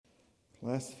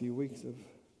Last few weeks of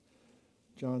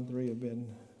John 3 have been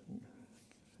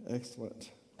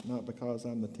excellent. Not because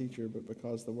I'm the teacher, but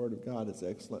because the Word of God is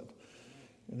excellent.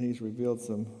 And He's revealed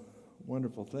some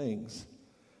wonderful things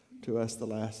to us the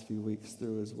last few weeks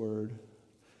through His Word.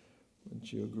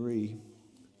 Wouldn't you agree?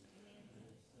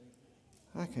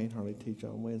 I can't hardly teach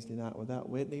on Wednesday night without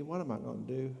Whitney. What am I going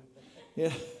to do?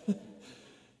 Yeah.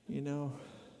 You know.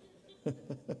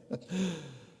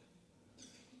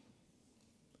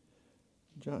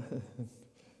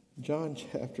 John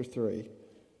chapter 3.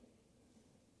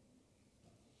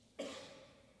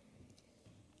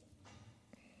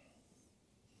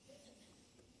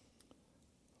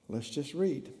 Let's just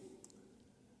read.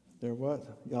 There was,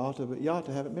 you ought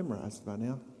to have it memorized by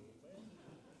now.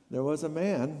 There was a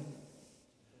man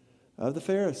of the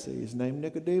Pharisees named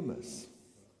Nicodemus,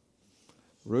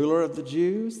 ruler of the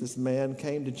Jews. This man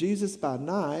came to Jesus by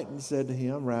night and said to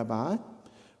him, "Rabbi,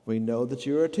 we know that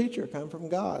you are a teacher come from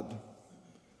God.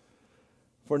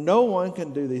 For no one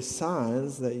can do these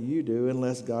signs that you do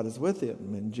unless God is with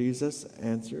him." And Jesus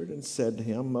answered and said to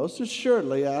him, "Most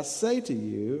assuredly I say to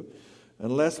you,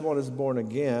 unless one is born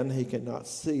again, he cannot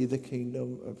see the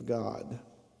kingdom of God."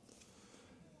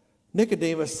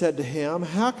 Nicodemus said to him,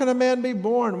 "How can a man be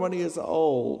born when he is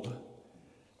old?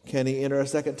 Can he enter a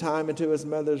second time into his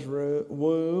mother's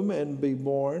womb and be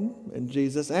born?" And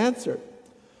Jesus answered,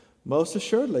 "Most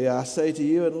assuredly, I say to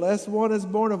you, unless one is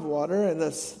born of water and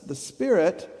the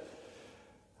Spirit,"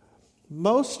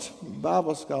 most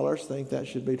Bible scholars think that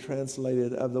should be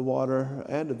translated "of the water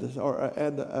and of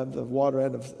the water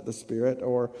and of the Spirit,"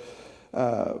 or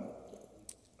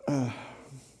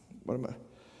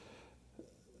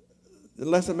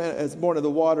unless a man is born of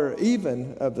the water,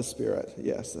 even of the Spirit.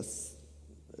 Yes,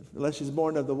 unless she's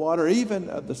born of the water, even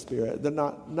of the Spirit. They're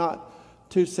not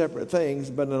two separate things,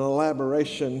 but an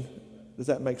elaboration. Does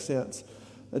that make sense?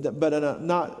 But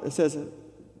it says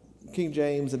King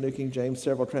James and New King James,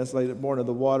 several translate it born of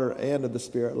the water and of the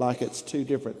Spirit, like it's two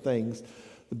different things.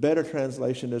 The better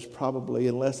translation is probably,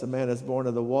 unless a man is born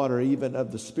of the water, even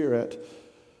of the Spirit,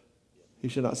 he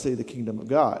should not see the kingdom of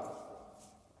God.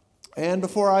 And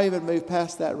before I even move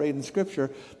past that reading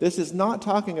Scripture, this is not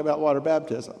talking about water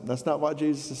baptism. That's not what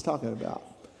Jesus is talking about.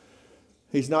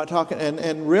 He's not talking,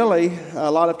 and really, a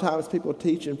lot of times people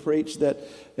teach and preach that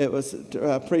it was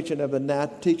teaching of a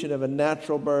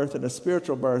natural birth and a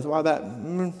spiritual birth. Why that's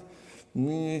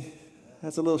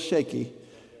a little shaky.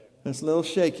 That's a little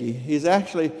shaky. He's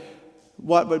actually,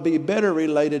 what would be better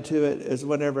related to it is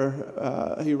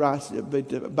whenever he writes,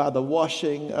 by the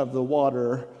washing of the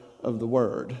water of the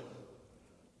Word.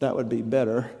 That would be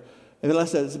better.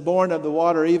 Unless it's born of the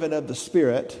water, even of the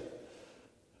Spirit,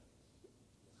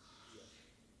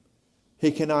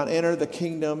 he cannot enter the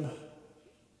kingdom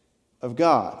of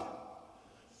God.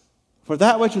 For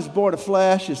that which is born of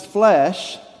flesh is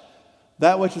flesh.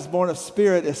 That which is born of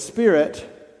spirit is spirit.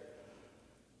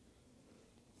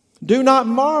 Do not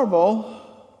marvel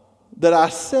that I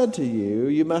said to you,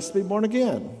 you must be born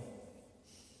again.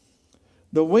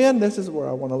 The wind, this is where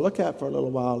I want to look at for a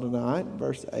little while tonight,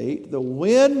 verse 8. The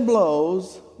wind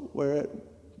blows where it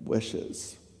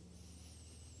wishes,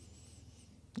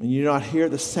 and you do not hear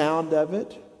the sound of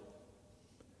it,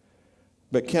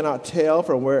 but cannot tell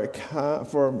from where it comes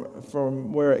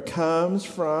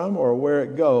from or where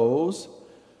it goes.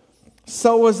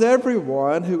 So was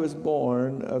everyone who was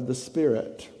born of the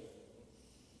Spirit.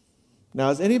 Now,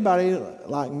 is anybody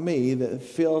like me that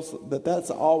feels that that's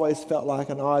always felt like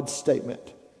an odd statement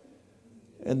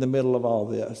in the middle of all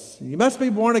this? You must be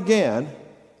born again.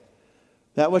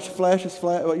 That which flesh is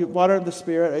flesh, water of the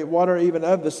Spirit, water even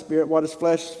of the Spirit. What is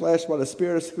flesh is flesh, what is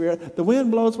spirit is spirit. The wind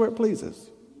blows where it pleases.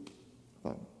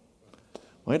 What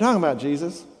are you talking about,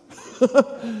 Jesus?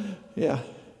 Yeah.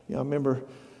 Y'all remember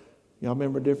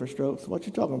different strokes? What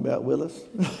you talking about, Willis?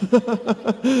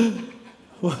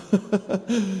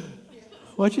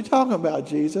 What you talking about,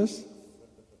 Jesus?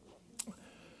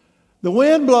 The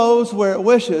wind blows where it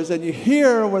wishes, and you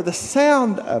hear where the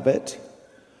sound of it,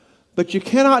 but you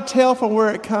cannot tell from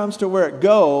where it comes to where it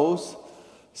goes.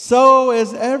 So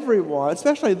is everyone,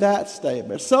 especially that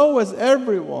statement, so is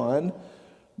everyone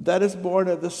that is born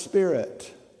of the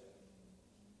Spirit.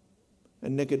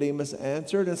 And Nicodemus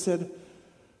answered and said,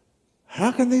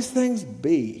 "How can these things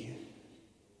be?"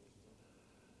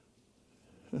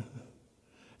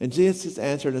 And Jesus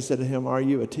answered and said to him, "Are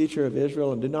you a teacher of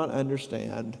Israel and do not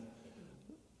understand,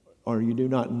 or you do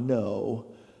not know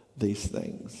these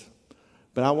things?"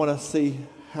 But I want to see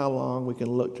how long we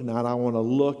can look tonight. I want to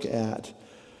look at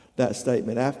that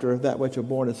statement. After that which are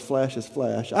born is flesh is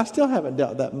flesh. I still haven't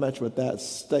dealt that much with that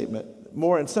statement.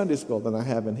 More in Sunday school than I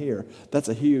have in here. That's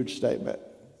a huge statement.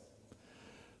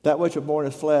 That which is born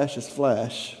of flesh is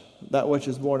flesh. That which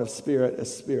is born of spirit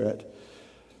is spirit.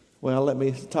 Well, let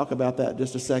me talk about that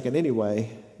just a second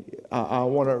anyway. I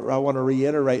want to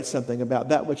reiterate something about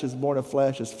that which is born of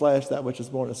flesh is flesh. That which is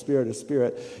born of spirit is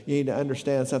spirit. You need to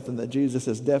understand something that Jesus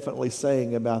is definitely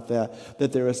saying about that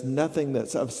there is nothing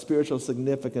that's of spiritual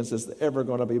significance that's ever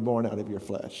going to be born out of your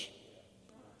flesh.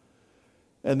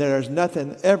 And there is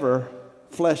nothing ever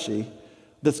fleshy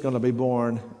that's going to be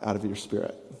born out of your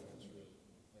spirit.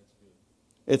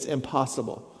 It's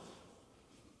impossible.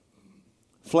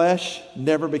 Flesh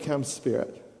never becomes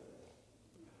spirit.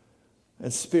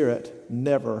 And spirit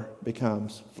never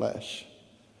becomes flesh.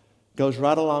 Goes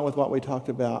right along with what we talked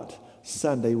about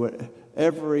Sunday, where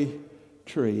every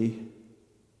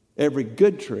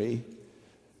good tree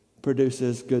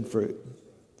produces good fruit.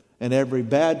 And every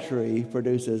bad tree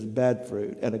produces bad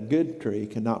fruit. And a good tree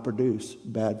cannot produce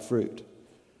bad fruit.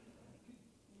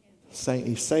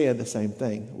 He's saying the same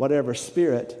thing. Whatever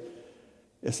spirit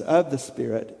is of the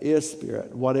spirit is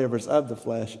spirit. Whatever is of the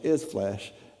flesh is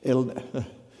flesh.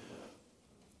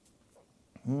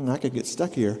 I could get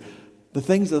stuck here. The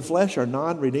things of the flesh are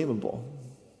non-redeemable.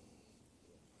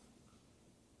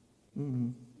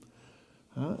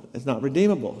 It's not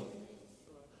redeemable.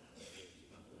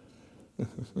 I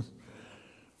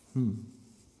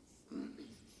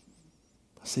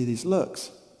see these looks.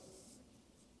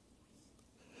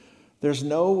 There's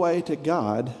no way to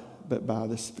God but by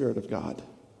the Spirit of God.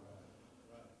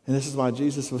 And this is why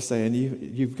Jesus was saying,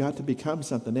 you've got to become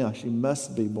something else. You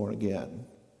must be born again.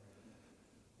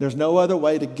 There's no other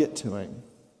way to get to him.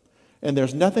 And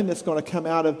there's nothing that's going to come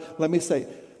out of, let me say,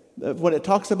 when it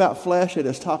talks about flesh, it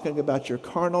is talking about your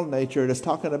carnal nature. It is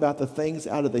talking about the things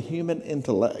out of the human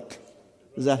intellect.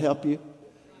 Does that help you?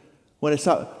 When it's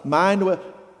mind,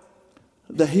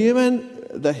 the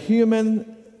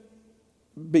human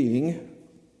being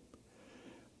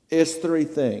is three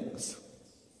things.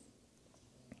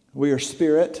 We are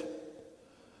spirit,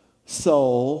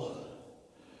 soul,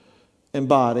 and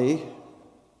body.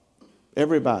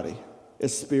 Everybody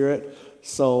is spirit,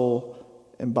 soul,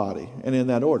 and body, and in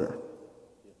that order.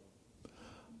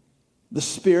 The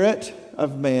spirit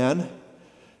of man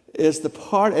is the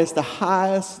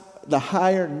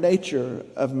higher nature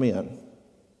of men.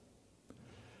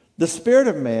 The spirit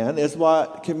of man is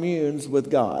what communes with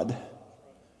God.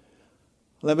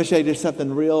 Let me show you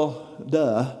something real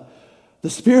The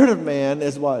spirit of man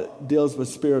is what deals with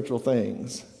spiritual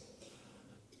things.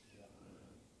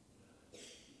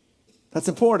 That's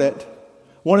important.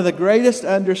 One of the greatest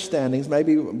understandings,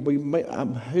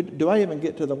 do I even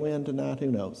get to the wind tonight?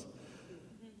 Who knows?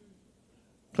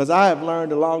 Because I have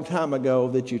learned a long time ago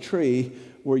that you tree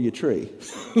where you tree.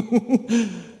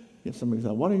 If somebody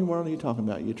says, what in the world are you talking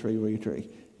about, you tree where you tree?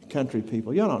 Country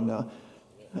people, y'all don't know.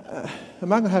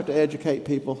 Am I going to have to educate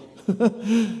people?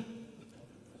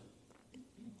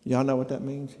 Y'all know what that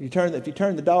means? If you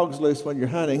turn the dogs loose when you're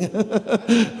hunting,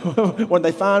 when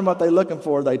they find what they're looking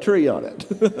for, they tree on it.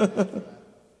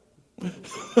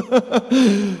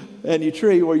 And you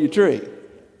tree where you tree.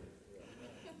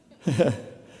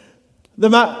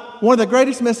 One of the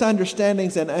greatest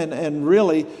misunderstandings and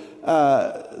really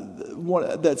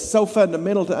that's so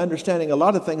fundamental to understanding a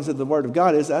lot of things of the Word of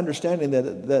God is understanding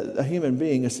that a human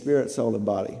being is spirit, soul, and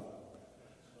body.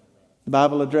 The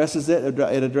Bible addresses it.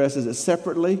 It addresses it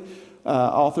separately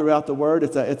all throughout the Word.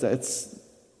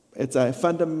 It's a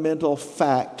fundamental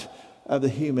fact of the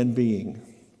human being.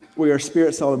 We are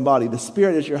spirit, soul, and body. The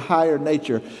spirit is your higher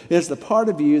nature. It is the part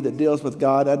of you that deals with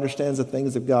God, understands the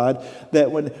things of God.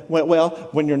 That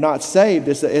when you're not saved,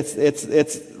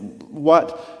 it's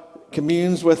what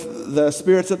communes with the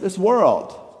spirits of this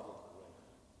world.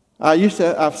 I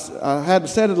hadn't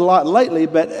said it a lot lately,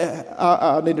 but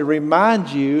I need to remind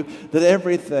you that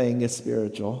everything is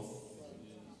spiritual.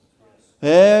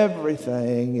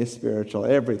 Everything is spiritual.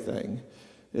 Everything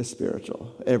is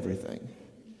spiritual. Everything.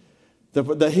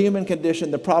 The human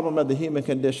condition, the problem of the human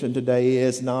condition today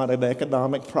is not an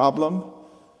economic problem.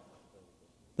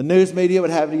 The news media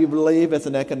would have you believe it's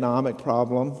an economic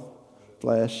problem,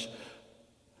 flesh.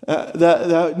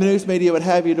 The news media would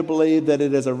have you to believe that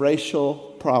it is a racial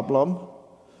problem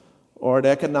or an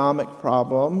economic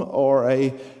problem or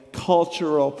a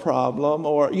cultural problem,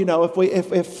 or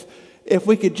if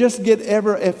we could just get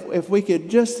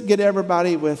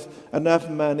everybody with enough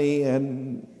money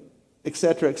and et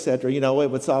cetera,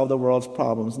 it would solve the world's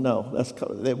problems. No,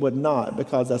 it would not,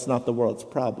 because that's not the world's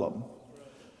problem.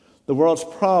 The world's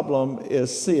problem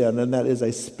is sin, and that is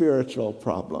a spiritual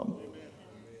problem.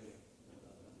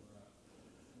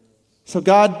 So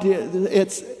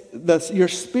your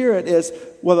spirit is,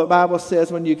 well, the Bible says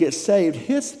when you get saved,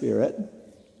 His Spirit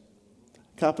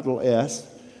capital S,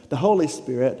 the Holy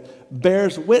Spirit,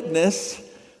 bears witness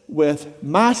with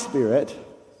my spirit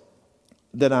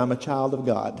that I'm a child of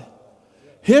God.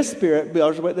 His Spirit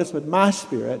bears witness with my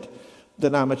spirit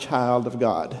that I'm a child of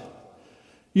God.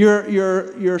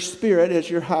 Your spirit is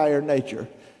your higher nature.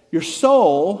 Your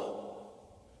soul,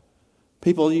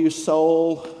 people use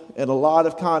soul in a lot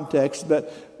of contexts,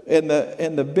 but in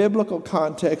the biblical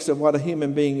context of what a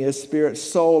human being is, spirit,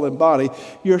 soul, and body,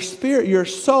 your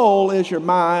soul is your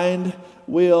mind,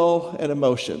 will, and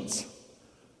emotions.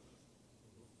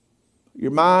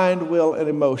 Your mind, will, and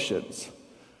emotions.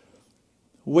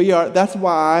 That's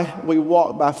why we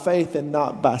walk by faith and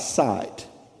not by sight.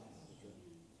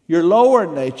 Your lower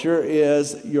nature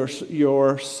is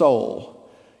your soul.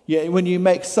 When you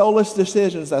make soulless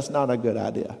decisions, that's not a good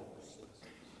idea.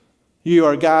 You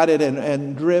are guided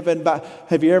and driven by.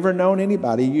 Have you ever known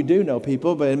anybody? You do know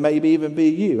people, but it may even be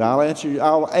you. I'll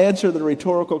answer the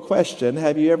rhetorical question.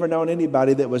 Have you ever known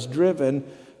anybody that was driven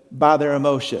by their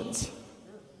emotions?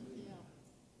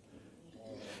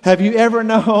 Have you ever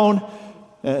known?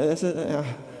 This is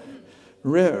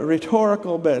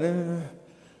rhetorical, but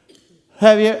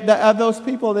have those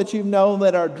people that you've known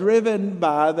that are driven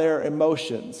by their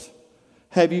emotions?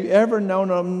 Have you ever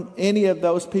known any of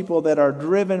those people that are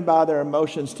driven by their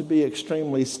emotions to be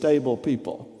extremely stable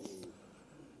people?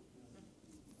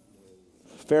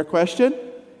 Fair question?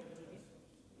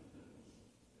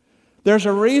 There's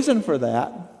a reason for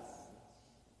that.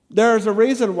 There's a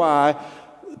reason why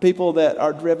people that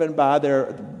are driven by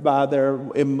their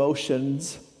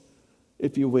emotions,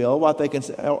 if you will, what they can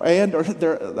say, or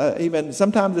even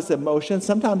sometimes it's emotions,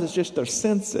 sometimes it's just their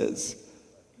senses.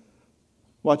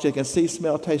 What you can see,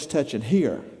 smell, taste, touch, and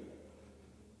hear.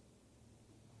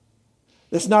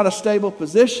 It's not a stable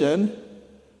position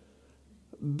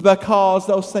because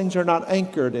those things are not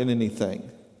anchored in anything.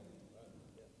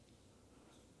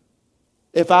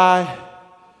 If I'm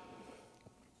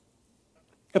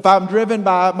driven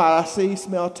by my see,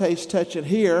 smell, taste, touch, and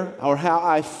hear, or how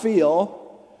I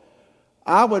feel,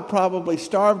 I would probably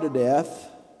starve to death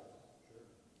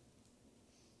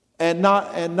and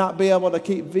not be able to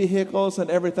keep vehicles and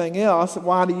everything else.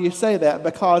 Why do you say that?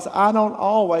 Because I don't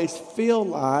always feel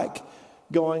like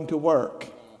going to work.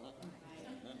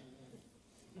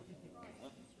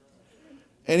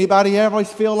 Anybody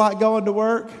always feel like going to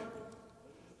work?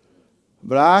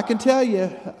 But I can tell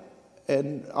you,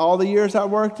 in all the years I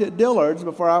worked at Dillard's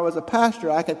before I was a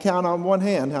pastor, I could count on one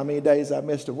hand how many days I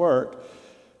missed at work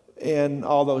in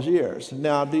all those years.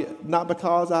 Now, not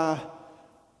because I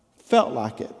felt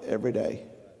like it every day.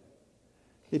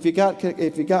 If you got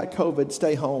COVID,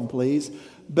 stay home, please.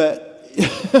 But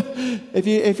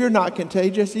if you're not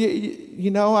contagious,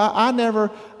 I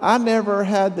never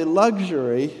had the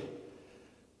luxury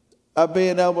of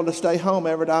being able to stay home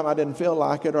every time I didn't feel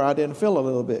like it or I didn't feel a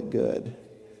little bit good.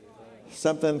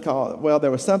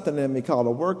 There was something in me called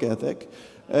a work ethic,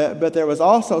 but there was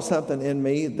also something in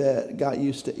me that got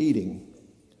used to eating.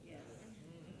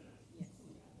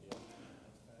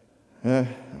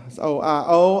 So I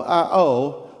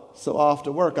owe, so off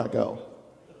to work I go.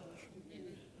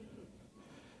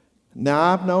 Now,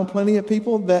 I've known plenty of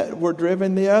people that were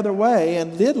driven the other way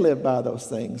and did live by those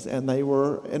things, and they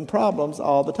were in problems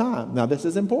all the time. Now, this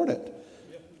is important.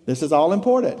 This is all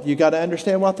important. You got to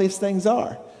understand what these things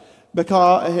are.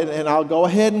 And I'll go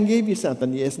ahead and give you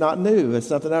something. It's not new. It's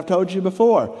something I've told you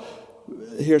before.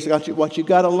 Here's what you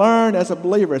got to learn as a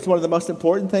believer. It's one of the most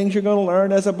important things you're going to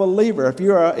learn as a believer.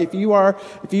 If you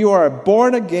are a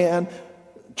born again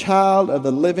child of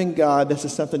the living God, this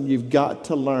is something you've got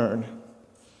to learn.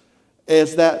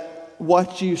 Is that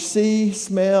what you see,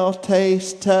 smell,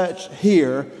 taste, touch,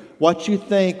 hear, what you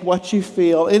think, what you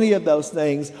feel, any of those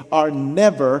things are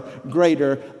never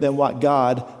greater than what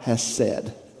God has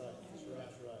said.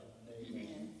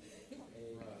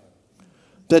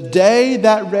 The day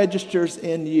that registers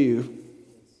in you,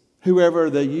 whoever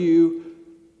the you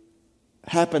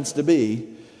happens to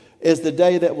be, is the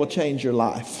day that will change your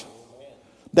life.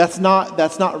 That's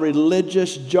not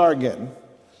religious jargon.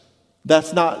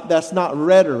 That's not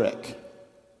rhetoric.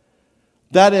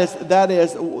 That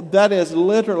is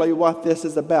literally what this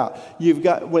is about.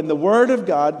 When the Word of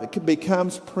God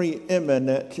becomes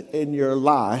preeminent in your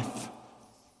life,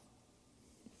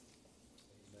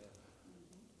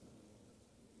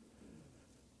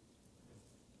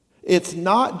 it's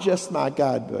not just my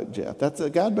guidebook, Jeff. A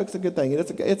guidebook's a good thing.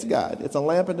 It's a guide. It's a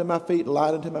lamp unto my feet, a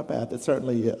light unto my path. It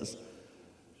certainly is.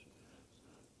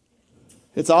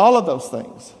 It's all of those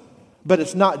things. But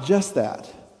it's not just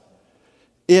that.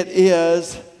 It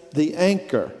is the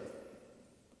anchor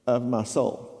of my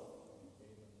soul.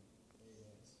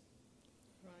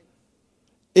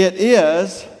 It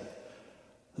is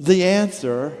the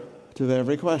answer to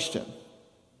every question,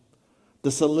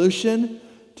 the solution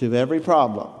to every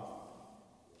problem.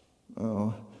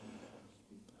 Oh,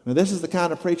 now this is the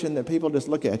kind of preaching that people just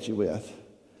look at you with.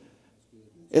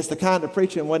 It's the kind of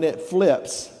preaching when it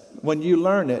flips, when you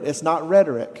learn it. It's not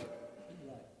rhetoric.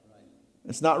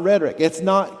 It's not rhetoric. It's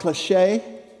not cliche.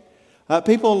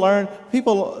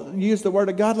 People use the Word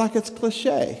of God like it's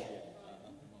cliche.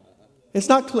 It's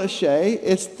not cliche.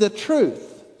 It's the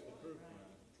truth.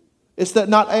 It's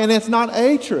not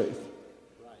a truth.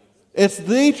 It's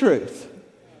the truth.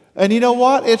 And you know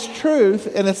what? It's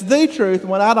truth, and it's the truth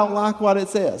when I don't like what it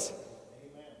says.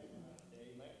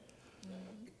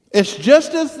 It's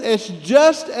just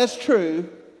as true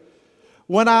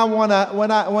when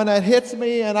it hits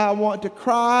me and I want to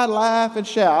cry, laugh, and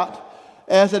shout,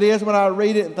 as it is when I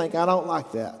read it and think, I don't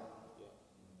like that.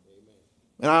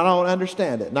 And I don't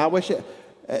understand it. And I wish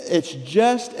it's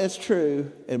just as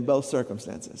true in both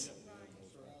circumstances.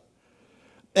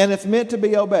 And it's meant to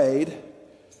be obeyed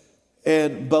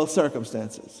in both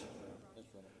circumstances.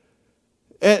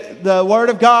 The Word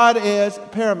of God is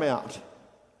paramount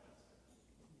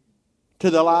to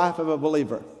the life of a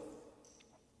believer.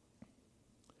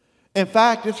 In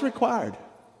fact, it's required.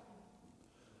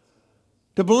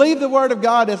 To believe the Word of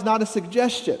God is not a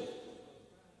suggestion.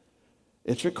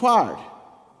 It's required.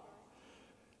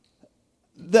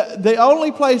 The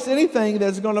only place anything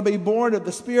that's going to be born of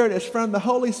the Spirit is from the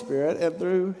Holy Spirit and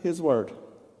through His Word.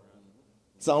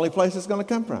 It's the only place it's going to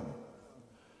come from.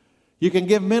 You can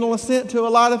give mental assent to a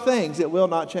lot of things. It will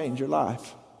not change your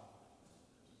life.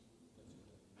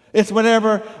 It's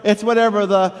whenever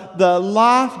the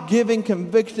life-giving,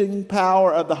 convicting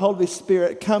power of the Holy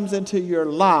Spirit comes into your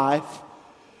life,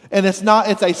 and it's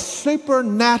a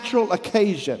supernatural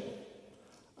occasion.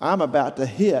 I'm about to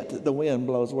hit the wind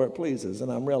blows where it pleases,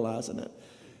 and I'm realizing it.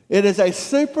 It is a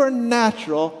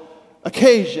supernatural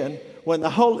occasion when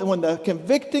the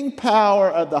convicting power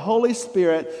of the Holy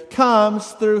Spirit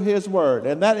comes through His Word,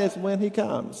 and that is when He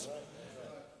comes.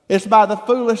 It's by the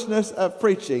foolishness of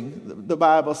preaching, the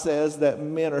Bible says, that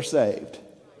men are saved.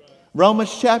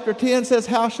 Romans chapter 10 says,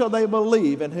 how shall they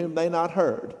believe in whom they not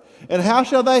heard? And how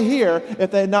shall they hear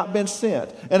if they have not been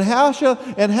sent? And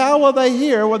how will they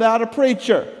hear without a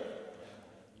preacher?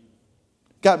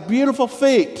 Got beautiful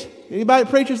feet. Anybody that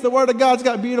preaches the Word of God's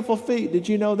got beautiful feet. Did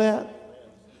you know that?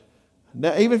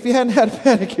 Now, even if you hadn't had a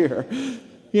pedicure.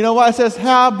 You know what it says?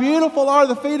 How beautiful are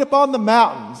the feet upon the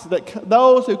mountains,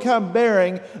 those who come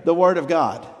bearing the Word of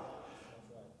God.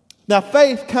 Now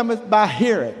faith cometh by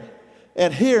hearing,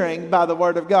 and hearing by the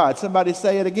Word of God. Somebody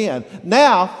say it again.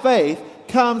 Now faith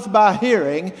comes by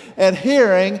hearing, and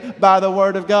hearing by the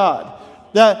Word of God.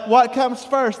 What comes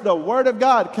first? The Word of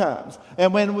God comes.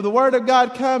 And when the Word of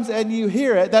God comes and you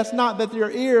hear it, that's not that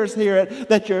your ears hear it,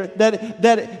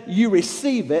 that you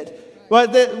receive it.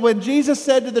 But when Jesus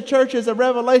said to the churches of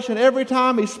Revelation, every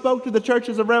time He spoke to the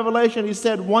churches of Revelation, He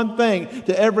said one thing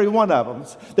to every one of them.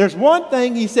 There's one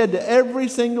thing He said to every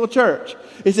single church.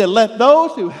 He said, let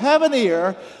those who have an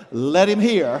ear, let him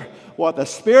hear what the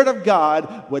Spirit of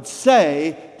God would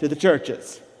say to the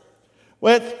churches.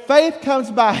 When faith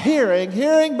comes by hearing,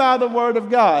 hearing by the Word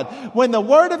of God. When the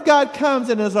Word of God comes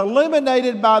and is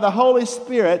illuminated by the Holy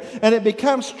Spirit and it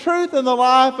becomes truth in the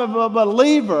life of a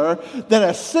believer, then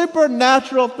a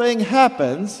supernatural thing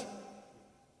happens.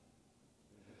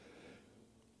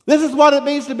 This is what it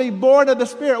means to be born of the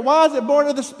Spirit. Why is it born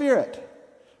of the Spirit?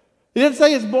 He didn't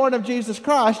say it's born of Jesus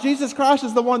Christ. Jesus Christ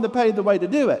is the one that paid the way to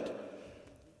do it.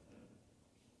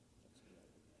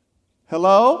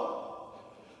 Hello?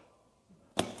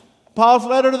 Paul's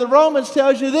letter to the Romans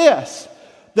tells you this,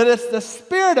 that it's the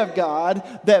Spirit of God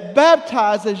that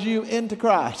baptizes you into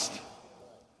Christ.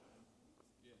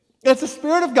 It's the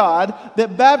Spirit of God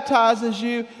that baptizes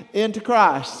you into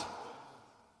Christ.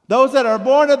 Those that are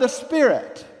born of the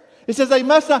Spirit. It says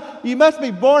you must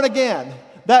be born again.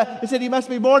 It said you must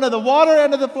be born of the water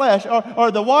and of the flesh,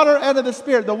 or the water and of the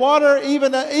Spirit. The water,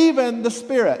 even the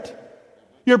Spirit.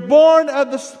 You're born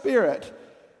of the Spirit.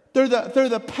 Through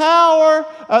the power,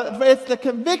 it's the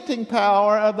convicting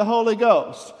power of the Holy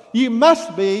Ghost. You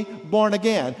must be born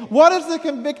again. What is the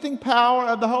convicting power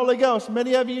of the Holy Ghost?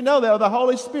 Many of you know that, or the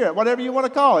Holy Spirit, whatever you want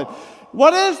to call it.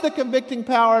 What is the convicting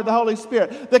power of the Holy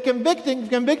Spirit? The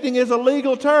convicting is a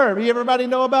legal term. Everybody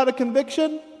know about a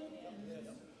conviction?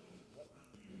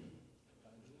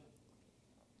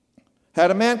 Had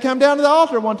a man come down to the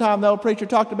altar one time. The old preacher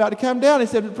talked about to come down. He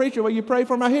said, preacher, will you pray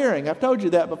for my hearing? I've told you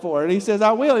that before. And he says,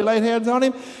 I will. He laid hands on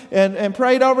him and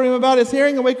prayed over him about his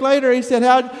hearing. A week later, he said,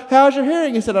 how's your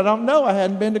hearing? He said, I don't know. I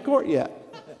hadn't been to court yet.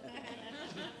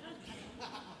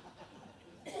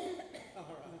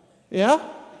 Yeah?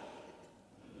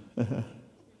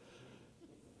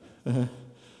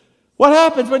 What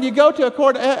happens when you go to a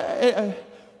court?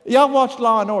 Y'all watched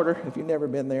Law and Order, if you've never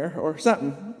been there, or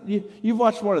something. You've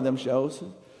watched one of them shows,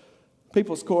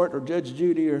 People's Court or Judge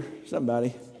Judy or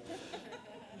somebody.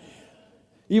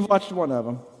 You've watched one of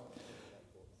them.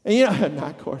 And you know,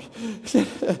 not court.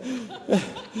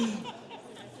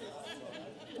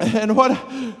 And what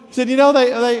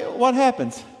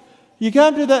happens? You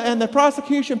come to and the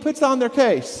prosecution puts on their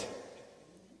case.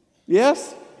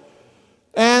 Yes?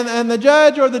 And the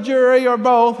judge or the jury or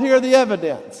both hear the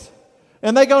evidence.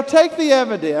 And they go take the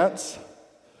evidence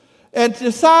and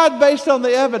decide based on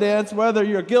the evidence whether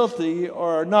you're guilty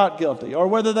or not guilty, or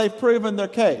whether they've proven their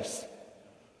case.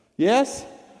 Yes?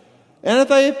 And if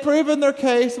they've proven their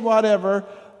case, whatever,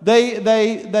 they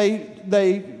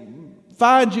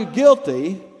find you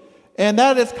guilty, and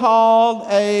that is called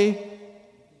a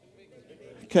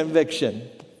conviction.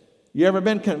 You ever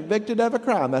been convicted of a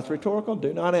crime? That's rhetorical.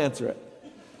 Do not answer it.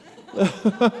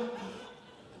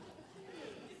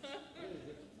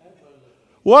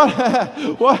 What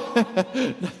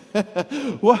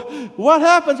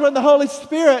happens when the Holy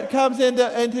Spirit comes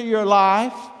into your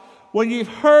life when you've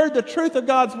heard the truth of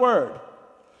God's Word?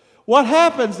 What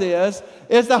happens is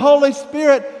the Holy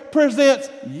Spirit presents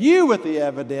you with the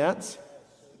evidence.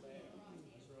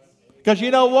 Because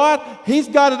you know what? He's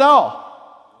got it all.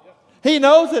 He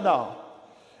knows it all.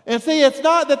 And see, it's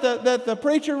not that the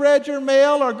preacher read your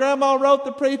mail or grandma wrote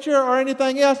the preacher or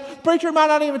anything else. The preacher might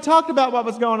not even talk about what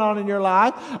was going on in your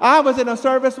life. I was in a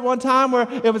service one time where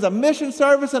it was a mission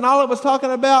service, and all it was talking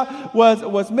about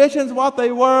was missions, what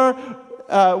they were,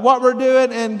 what we're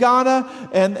doing in Ghana,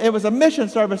 and it was a mission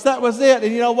service. That was it.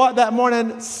 And you know what? That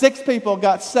morning, 6 people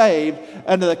got saved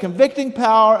under the convicting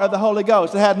power of the Holy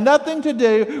Ghost. It had nothing to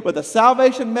do with the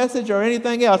salvation message or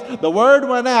anything else. The word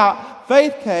went out,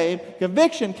 faith came,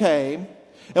 conviction came.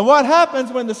 And what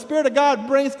happens when the Spirit of God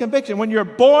brings conviction, when you're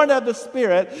born of the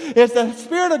Spirit, is the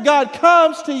Spirit of God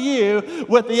comes to you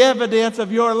with the evidence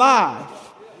of your life.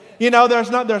 You know, there's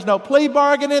no plea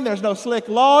bargaining, there's no slick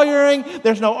lawyering,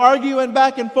 there's no arguing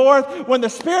back and forth. When the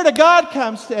Spirit of God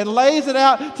comes and lays it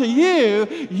out to you,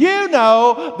 you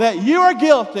know that you are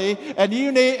guilty, and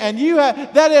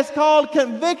that is called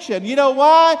conviction. You know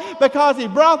why? Because He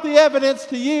brought the evidence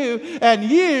to you, and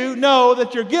you know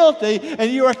that you're guilty,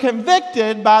 and you are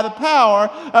convicted by the power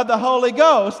of the Holy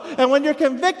Ghost. And when you're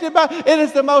convicted it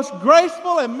is the most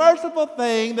graceful and merciful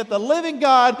thing that the living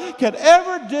God could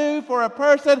ever do for a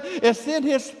person, is send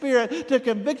His Spirit to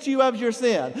convict you of your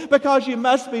sin, because you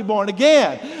must be born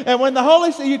again. And when the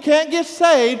Holy Spirit, you can't get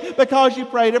saved because you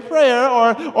prayed a prayer,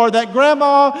 or that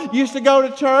grandma used to go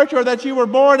to church, or that you were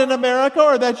born in America,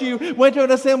 or that you went to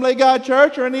an Assembly of God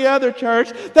church or any other church.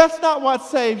 That's not what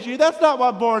saves you. That's not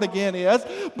what born again is.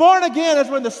 Born again is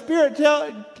when the Spirit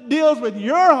deals with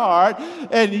your heart,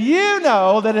 and you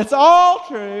know that it's all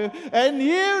true, and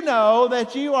you know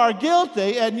that you are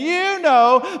guilty, and you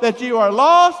know that you are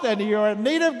lost, and you are in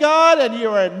need of God, and you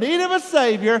are in need of a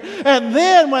Savior. And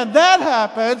then when that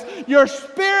happens, your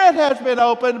spirit has been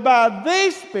opened by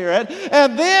the Spirit,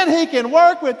 and then He can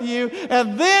work with you,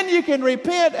 and then you can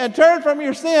repent and turn from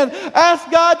your sin, ask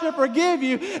God to forgive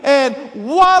you, and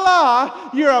voila,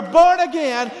 you're a born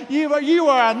again. You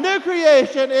are a new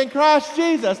creation in Christ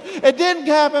Jesus. It didn't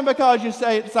happen because you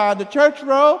signed a church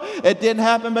roll. It didn't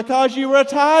happen because you were a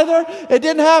tither. It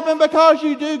didn't happen because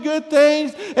you do good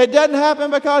things. It doesn't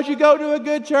happen because you go to a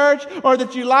good church, or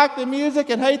that you like the music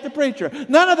and hate the preacher.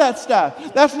 None of that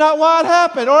stuff. That's not why it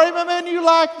happened, or even when you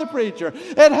like the preacher.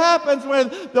 It happens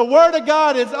when the Word of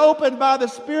God is opened by the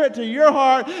Spirit to your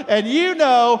heart, and you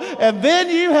know, and then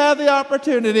you have the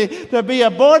opportunity to be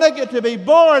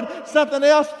born something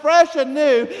else fresh and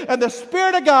new, and the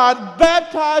Spirit of God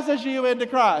baptizes you into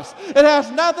Christ. It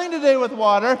has nothing to do with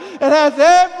water. It has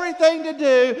everything to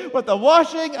do with the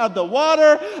washing of the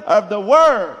water of the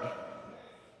Word.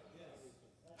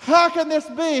 How can this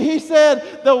be? He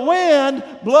said, the wind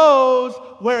blows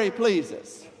where He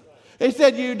pleases. He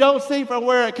said, you don't see from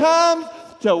where it comes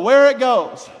to where it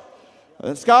goes.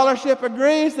 The scholarship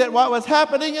agrees that what was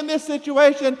happening in this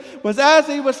situation was, as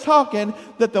he was talking,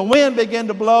 that the wind began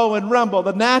to blow and rumble,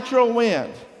 the natural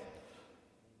wind.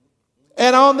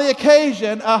 And on the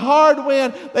occasion, a hard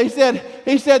wind, he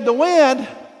said, the wind,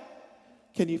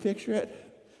 can you picture it?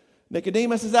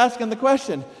 Nicodemus is asking the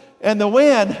question, and the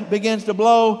wind begins to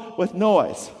blow with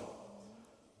noise.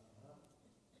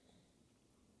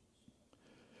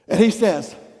 And he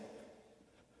says,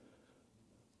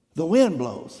 the wind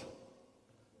blows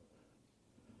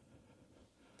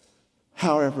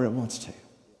however it wants to.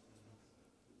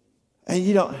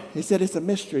 And he said it's a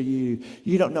mystery.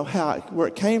 You don't know where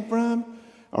it came from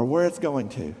or where it's going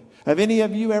to. Have any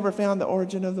of you ever found the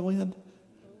origin of the wind?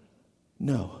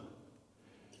 No.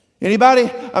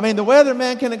 Anybody? I mean, the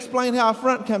weatherman can explain how a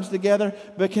front comes together,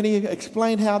 but can he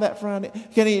explain can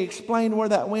he explain where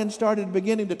that wind started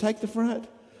beginning to take the front?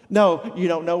 No, you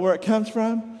don't know where it comes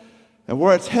from and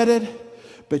where it's headed,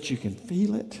 but you can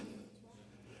feel it.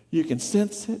 You can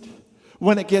sense it.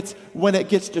 When it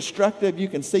gets destructive, you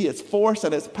can see its force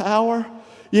and its power.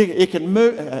 It can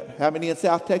move. How many in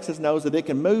South Texas knows that it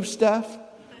can move stuff,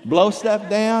 blow stuff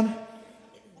down?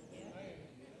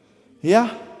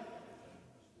 Yeah.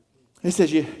 He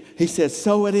says,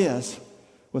 so it is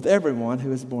with everyone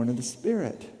who is born of the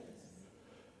Spirit.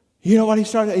 You know what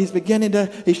he's trying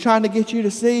to get you to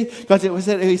see? Because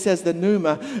he says the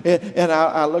pneuma, and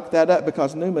I looked that up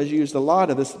because pneuma is used a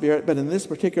lot of the Spirit, but in this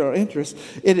particular interest,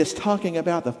 it is talking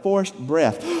about the forced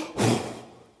breath.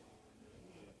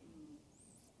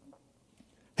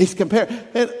 He's comparing,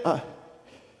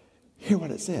 hear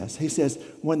what it says. He says,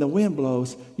 when the wind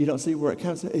blows, you don't see where it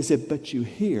comes from. He said, but you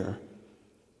hear.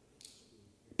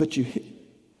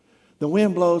 The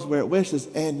wind blows where it wishes,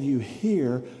 and you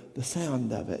hear the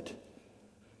sound of it.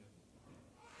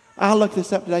 I looked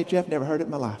this up today, Jeff. Never heard it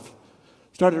in my life.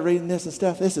 Started reading this and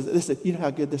stuff. This is. You know how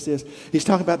good this is. He's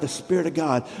talking about the Spirit of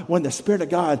God. When the Spirit of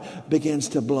God begins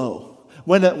to blow,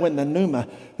 when the pneuma.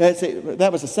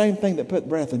 That was the same thing that put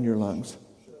breath in your lungs.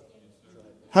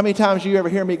 How many times you ever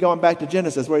hear me going back to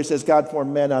Genesis where he says God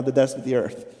formed man out of the dust of the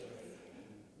earth?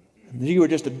 You were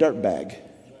just a dirt bag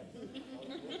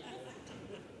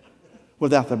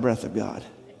without the breath of God.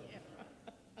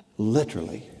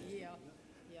 Literally.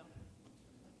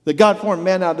 That God formed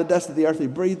man out of the dust of the earth. He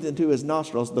breathed into his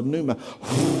nostrils the pneuma.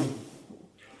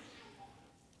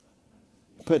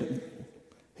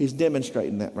 He's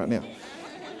demonstrating that right now.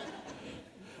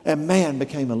 And man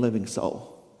became a living soul.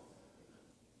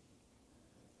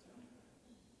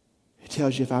 He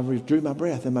tells you if I withdrew my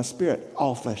breath and my spirit,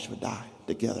 all flesh would die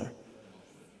together.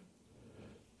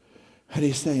 And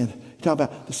he's saying, he's talking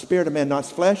about the spirit of man, not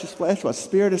flesh is flesh, what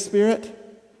spirit is spirit.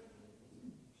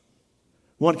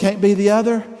 One can't be the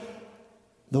other.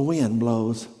 The wind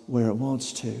blows where it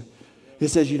wants to. He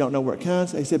says you don't know where it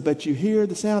comes. He said, but you hear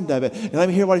the sound of it. And let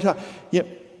me hear what he's talking. Yep.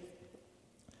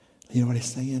 You know what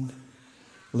he's saying?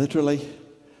 Literally,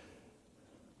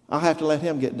 I'll have to let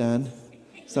him get done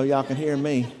so y'all can hear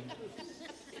me.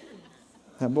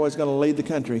 That boy's going to lead the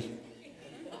country.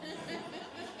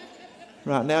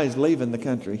 Right now he's leaving the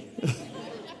country.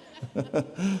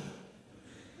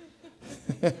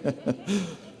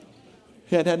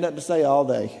 He hadn't had nothing to say all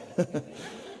day.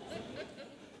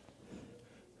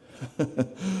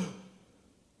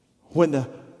 When the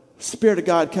Spirit of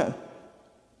God comes,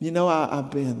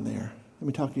 I've been there. Let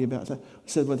me talk to you about that. I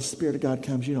said when the Spirit of God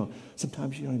comes,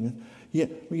 sometimes you don't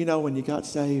even, when you got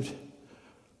saved,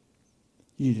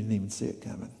 you didn't even see it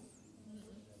coming.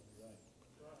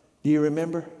 Do you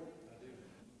remember?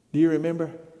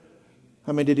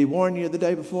 I mean, did he warn you the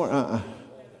day before?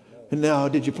 No,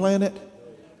 did you plan it?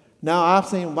 No, I've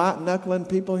seen white-knuckling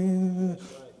people hanging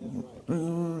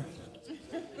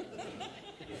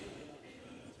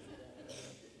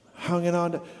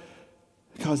on to,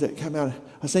 because it come out.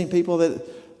 I've seen people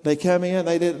that they come in,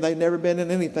 they've never been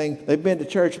in anything. They've been to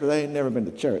church, but they ain't never been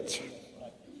to church.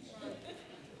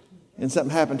 And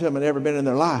something happened to them and never been in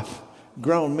their life.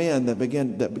 Grown men that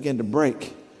begin to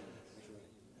break.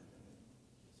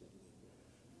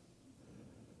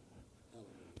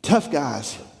 Tough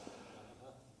guys.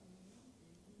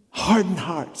 Hardened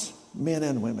hearts, men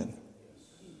and women.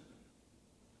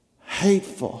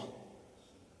 Hateful.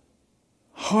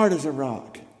 Hard as a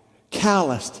rock.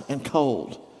 Calloused and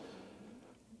cold.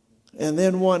 And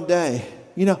then one day,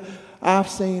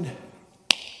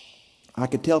 I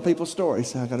could tell people stories,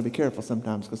 so I got to be careful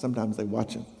sometimes because sometimes they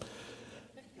watch them.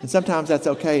 And sometimes that's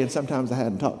okay, and sometimes I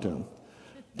hadn't talked to them.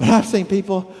 But I've seen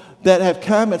people that have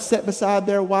come and sat beside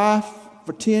their wife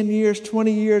for 10 years,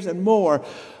 20 years, and more,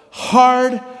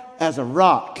 hard as a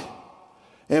rock.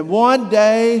 And one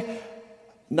day,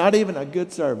 not even a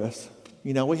good service.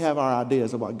 We have our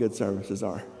ideas of what good services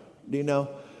are. Do you know?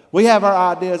 We have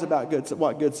our ideas about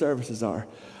what good services are.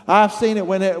 I've seen it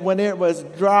when it was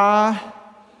dry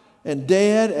and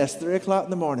dead as 3 o'clock in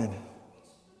the morning.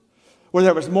 Where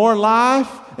there was more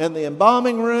life in the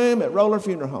embalming room at Roller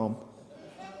Funeral Home.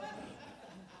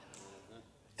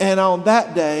 And on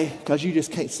that day, because you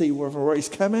just can't see where he's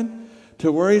coming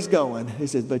to where he's going, he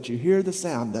says, but you hear the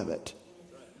sound of it.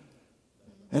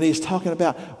 And he's talking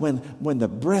about when the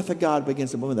breath of God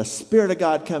begins to move, when the Spirit of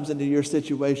God comes into your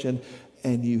situation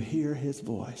and you hear his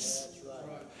voice.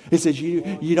 He says,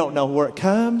 you don't know where it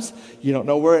comes, you don't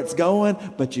know where it's going,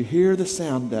 but you hear the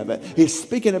sound of it. He's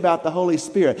speaking about the Holy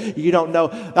Spirit. You don't know.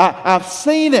 I've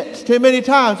seen it too many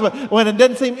times when it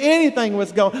didn't seem anything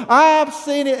was going. I've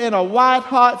seen it in a white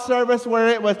hot service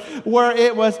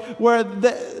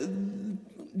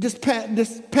just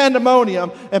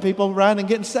pandemonium and people running and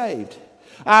getting saved.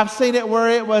 I've seen it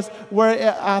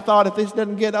I thought if this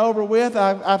doesn't get over with,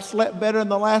 I've slept better in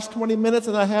the last 20 minutes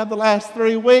than I have the last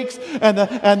 3 weeks, and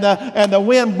the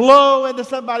wind blew into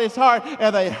somebody's heart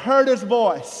and they heard his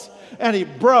voice and he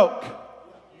broke.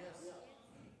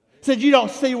 He said, you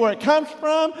don't see where it comes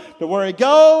from to where he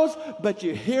goes, but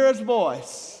you hear his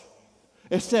voice.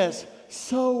 It says,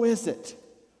 so is it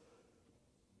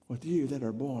with you that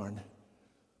are born.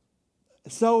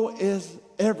 So is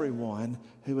everyone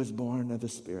who was born of the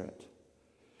Spirit.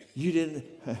 You didn't,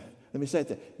 let me say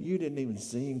that, you didn't even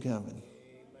see him coming.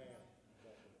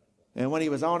 And when he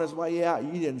was on his way out,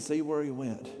 you didn't see where he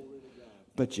went,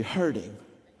 but you heard him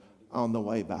on the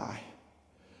way by.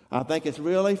 I think it's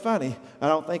really funny. I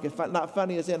don't think it's not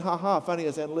funny as in ha-ha, funny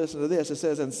as in listen to this. It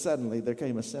says, and suddenly there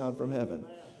came a sound from heaven.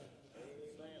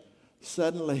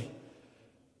 Suddenly.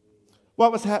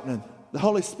 What was happening? The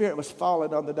Holy Spirit was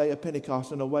falling on the day of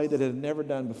Pentecost in a way that it had never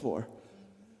done before.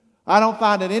 I don't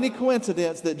find it any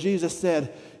coincidence that Jesus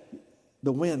said,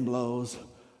 the wind blows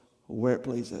where it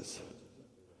pleases.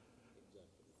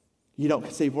 You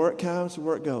don't see where it comes or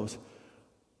where it goes.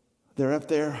 They're up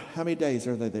there. How many days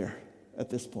are they there at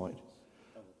this point?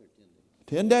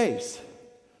 10 days.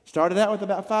 Started out with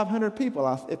about 500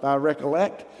 people, if I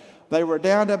recollect. They were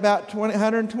down to about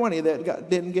 120 that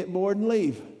didn't get bored and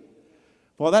leave.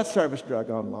 Well, that service drug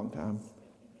on a long time.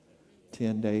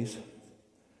 10 days.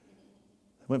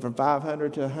 Went from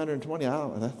 500 to 120.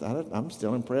 I'm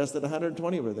still impressed that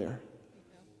 120 were there.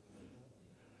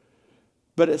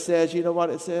 But it says, you know what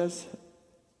it says?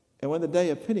 And when the day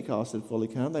of Pentecost had fully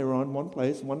come, they were on one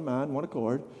place, one mind, one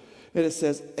accord. And it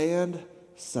says, and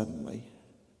suddenly.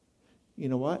 You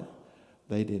know what?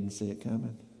 They didn't see it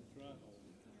coming.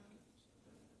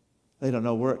 They don't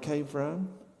know where it came from.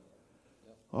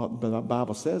 But the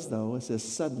Bible says, though, it says,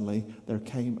 suddenly there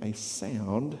came a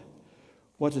sound.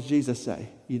 What does Jesus say?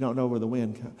 You don't know where the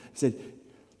wind comes. He said,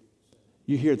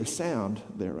 you hear the sound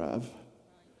thereof.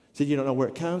 He said, you don't know where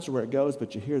it comes or where it goes,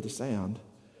 but you hear the sound.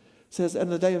 It says,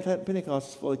 and the day of Pentecost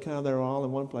is fully come. They were all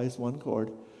in one place, one accord.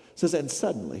 It says, and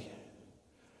suddenly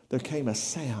there came a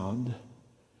sound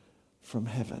from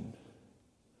heaven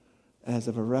as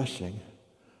of a rushing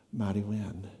mighty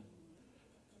wind.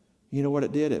 You know what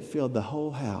it did? It filled the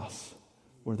whole house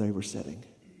where they were sitting.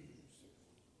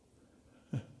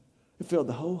 It filled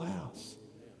the whole house.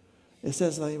 It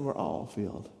says they were all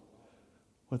filled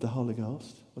with the Holy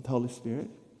Ghost, with the Holy Spirit,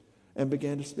 and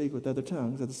began to speak with other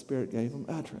tongues that the Spirit gave them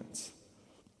utterance.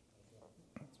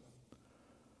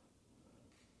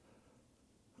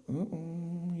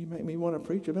 You make me want to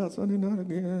preach about Sunday night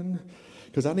again,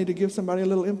 because I need to give somebody a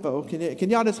little info. Can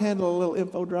y'all just handle a little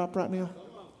info drop right now?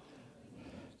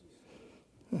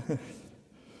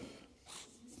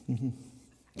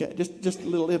 Okay, just a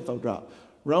little info drop.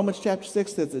 Romans chapter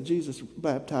 6 says that Jesus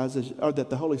baptizes, or that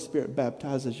the Holy Spirit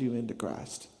baptizes you into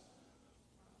Christ.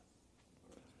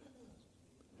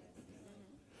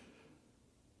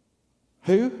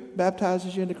 Who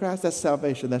baptizes you into Christ? That's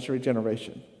salvation. That's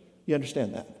regeneration. You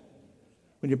understand that?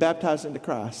 When you're baptized into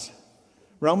Christ.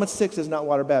 Romans 6 is not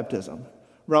water baptism.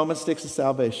 Romans 6 is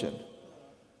salvation.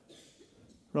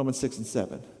 Romans 6 and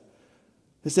 7.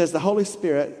 It says the Holy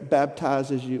Spirit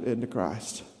baptizes you into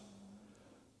Christ.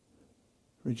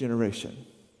 Regeneration.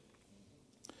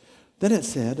 Then it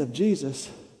said of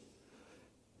Jesus,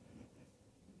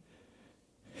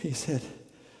 he said,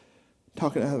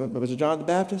 was it John the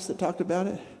Baptist that talked about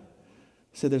it?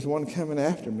 He said, there's one coming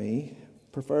after me,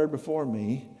 preferred before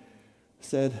me.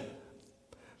 Said,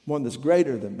 one that's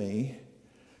greater than me.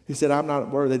 He said, I'm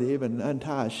not worthy to even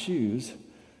untie his shoes.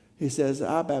 He says,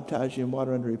 I baptize you in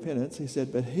water unto repentance. He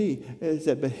said, there's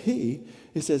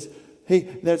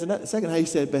another second, he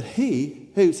said, but he,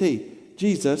 who's he?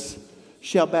 Jesus,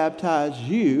 shall baptize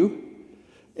you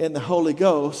in the Holy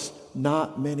Ghost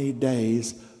not many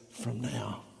days from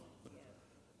now.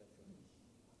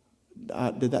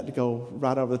 Did that go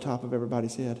right over the top of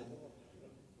everybody's head?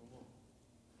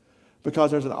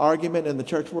 Because there's an argument in the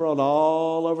church world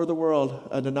all over the world,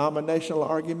 a denominational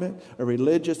argument, a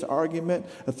religious argument,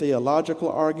 a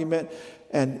theological argument,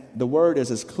 and the word is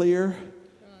as clear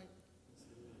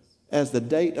as the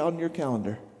date on your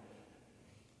calendar.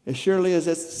 As surely as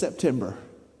it's September,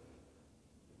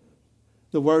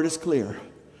 the word is clear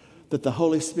that the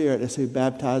Holy Spirit is who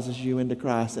baptizes you into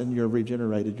Christ and you're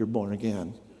regenerated, you're born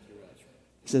again.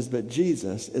 He says, but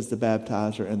Jesus is the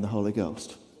baptizer in the Holy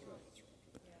Ghost.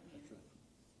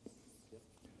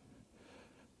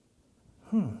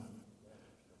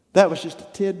 That was just a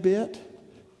tidbit.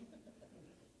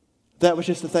 That was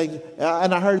just the thing.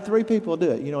 And I heard 3 people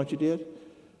do it. You know what you did?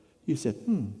 You said,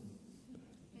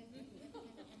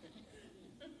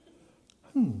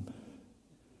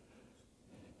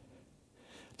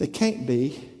 They can't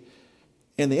be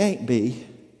and they ain't be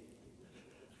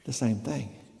the same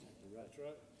thing.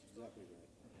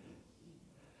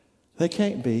 They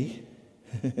can't be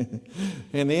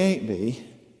and they ain't be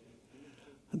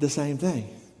the same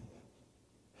thing.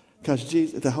 Because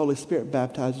Jesus, the Holy Spirit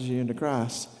baptizes you into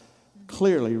Christ.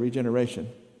 Clearly regeneration.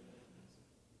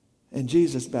 And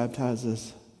Jesus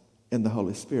baptizes in the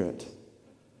Holy Spirit.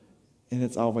 And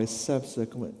it's always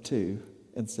subsequent to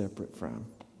and separate from.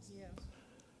 Yeah.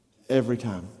 Every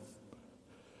time.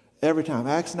 Every time.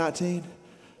 Acts 19,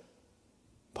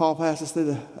 Paul passes through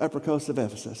the upper coast of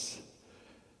Ephesus.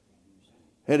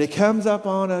 And he comes up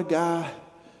on a guy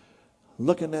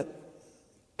looking at,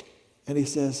 and he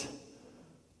says,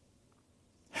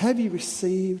 have you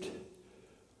received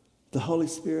the Holy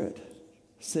Spirit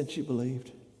since you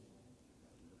believed?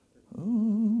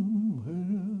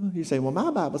 You say, well,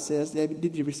 my Bible says,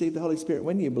 did you receive the Holy Spirit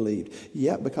when you believed?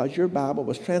 Yeah, because your Bible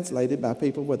was translated by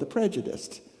people with a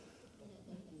prejudice.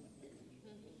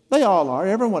 They all are.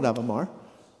 Every one of them are.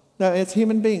 Now, it's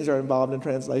human beings are involved in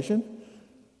translation.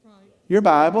 Your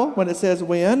Bible, when it says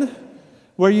when,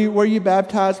 were you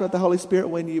baptized with the Holy Spirit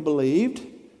when you believed?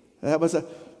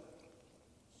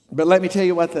 But let me tell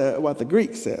you what the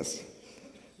Greek says.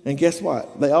 And guess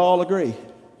what? They all agree.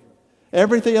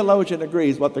 Every theologian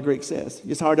agrees what the Greek says.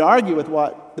 It's hard to argue with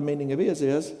what the meaning of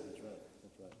is.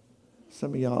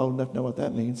 Some of y'all old enough to know what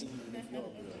that means.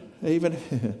 Even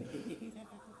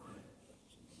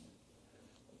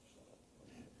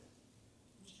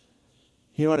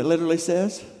you know what it literally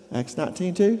says? Acts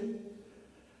 19:2.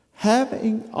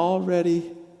 Having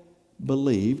already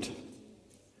believed,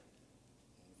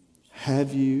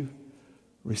 have you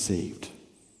received?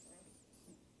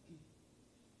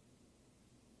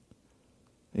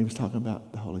 He was talking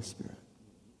about the Holy Spirit.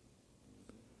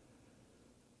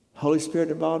 Holy Spirit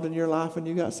involved in your life when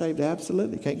you got saved?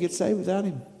 Absolutely. Can't get saved without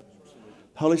Him.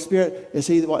 Holy Spirit, is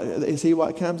He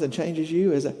what comes and changes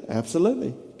you?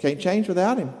 Absolutely. Can't change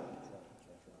without Him.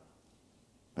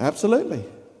 Absolutely.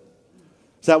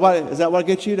 Is that what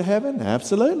gets you to heaven?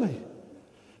 Absolutely.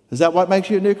 Is that what makes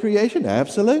you a new creation?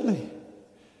 Absolutely.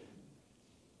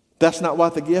 That's not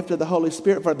what the gift of the Holy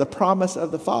Spirit for the promise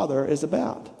of the Father is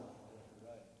about.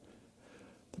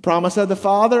 The promise of the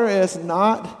Father is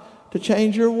not to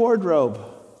change your wardrobe.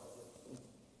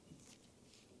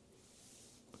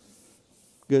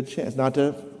 Good chance.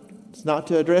 It's not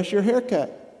to address your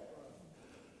haircut.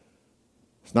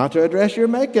 It's not to address your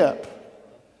makeup.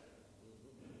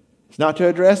 It's not to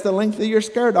address the length of your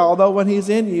skirt, although when He's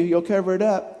in you, you'll cover it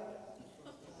up.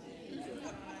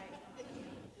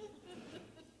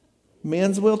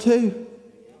 Men's will too.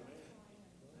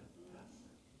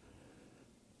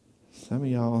 Some of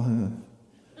y'all,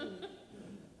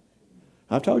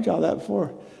 I've told y'all that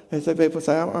before. People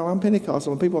say, I'm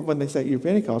Pentecostal. When they say you're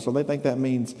Pentecostal, they think that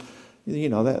means,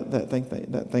 that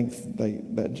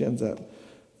gins up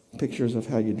pictures of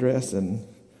how you dress and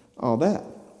all that.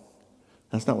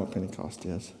 That's not what Pentecost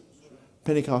is.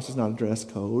 Pentecost is not a dress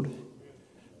code.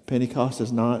 Pentecost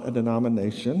is not a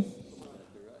denomination.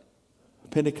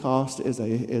 Pentecost is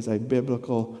a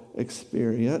biblical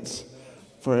experience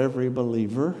for every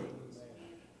believer.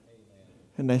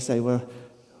 And they say, well,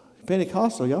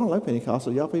 Pentecostal, y'all don't like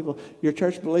Pentecostal. Y'all people, your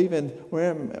church believe in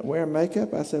wearing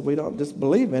makeup? I said, we don't just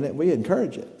believe in it, we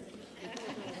encourage it.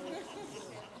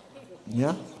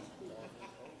 Yeah?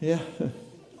 Yeah.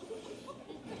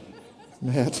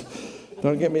 Matt,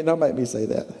 don't make me say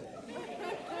that.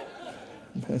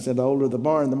 I said, the older the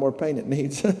barn, the more paint it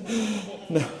needs.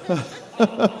 No.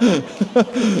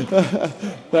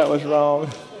 That was wrong.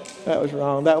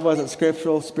 That wasn't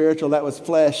spiritual, that was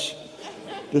flesh.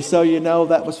 Just so you know,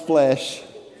 that was flesh.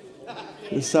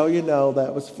 Just so you know,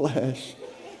 that was flesh.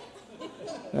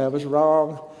 That was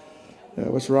wrong. It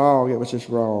was just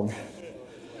wrong.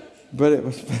 But it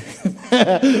was,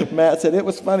 Matt said, it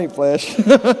was funny flesh.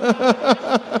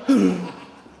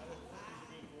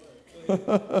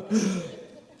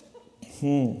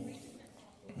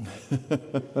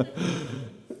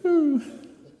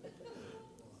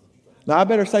 Now, I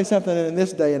better say something in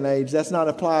this day and age that's not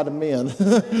applied to men.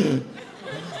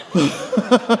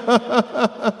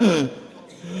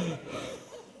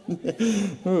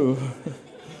 Ooh.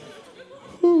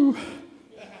 Ooh.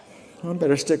 I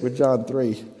better stick with John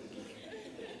 3.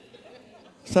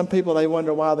 Some people, they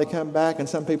wonder why they come back, and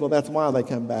some people, that's why they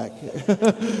come back.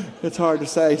 It's hard to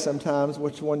say sometimes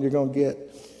which one you're going to get.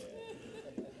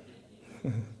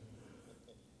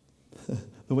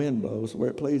 The wind blows where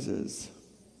it pleases.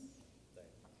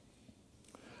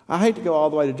 I hate to go all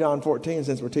the way to John 14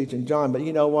 since we're teaching John, but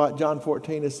you know what? John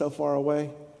 14 is so far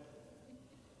away.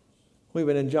 We've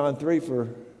been in John 3 for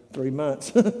 3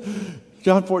 months.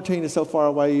 John 14 is so far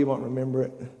away you won't remember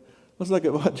it. Let's look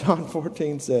at what John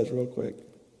 14 says real quick.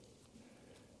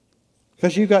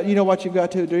 Because you know what you've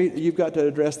got to do? You've got to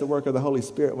address the work of the Holy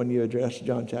Spirit when you address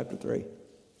John chapter 3.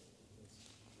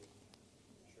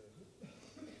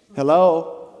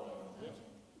 Hello?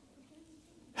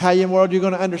 How in the world are you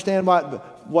going to understand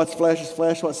what's flesh is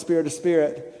flesh, what's spirit is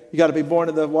spirit? You got to be born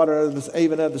of the water,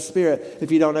 even of the Spirit.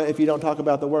 If you don't talk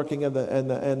about the working of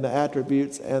the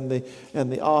attributes and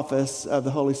the office of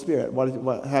the Holy Spirit, how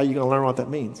are you going to learn what that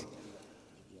means?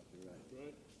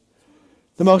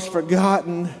 The most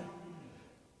forgotten.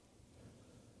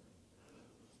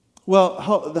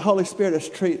 Well, the Holy Spirit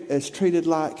is treated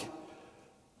like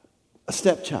a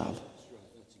stepchild,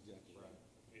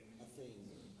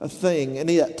 a thing, an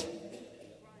it.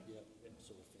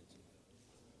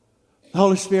 The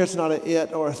Holy Spirit's not an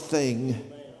it or a thing.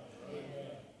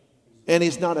 And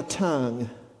He's not a tongue,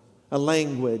 a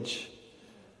language.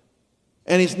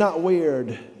 And He's not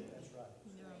weird.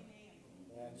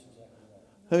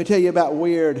 Let me tell you about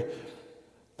weird.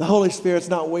 The Holy Spirit's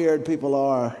not weird, people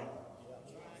are.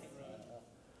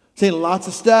 Seen lots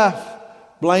of stuff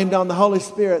blamed on the Holy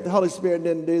Spirit. The Holy Spirit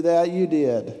didn't do that, you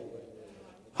did.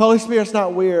 Holy Spirit's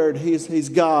not weird. He's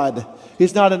God.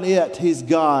 He's not an it. He's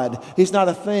God. He's not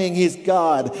a thing. He's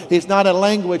God. He's not a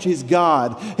language. He's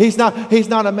God. He's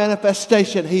not a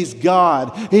manifestation. He's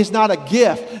God. He's not a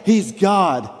gift. He's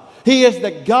God. He is the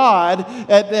God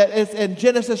that is in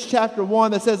Genesis chapter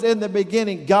 1 that says, in the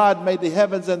beginning God made the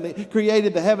heavens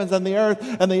created the heavens and the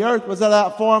earth was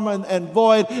without form and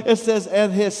void. It says,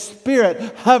 and His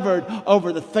Spirit hovered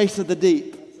over the face of the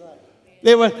deep.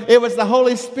 It was the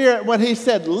Holy Spirit when He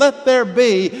said, let there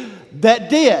be, that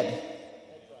did.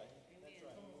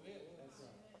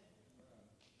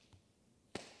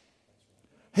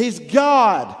 He's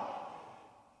God.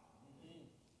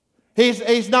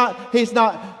 He's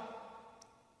not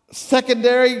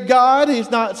secondary God. He's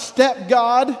not step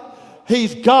God.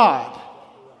 He's God.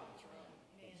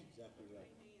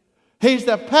 He's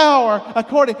the power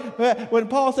when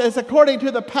Paul says, according to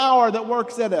the power that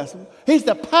works in us. He's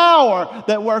the power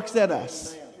that works in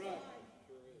us.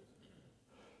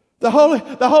 The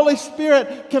Holy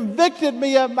Spirit convicted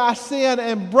me of my sin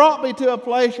and brought me to a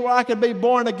place where I could be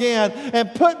born again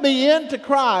and put me into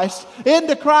Christ.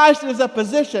 Into Christ is a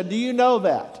position. Do you know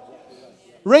that?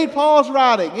 Read Paul's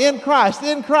writing. In Christ,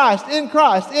 in Christ, in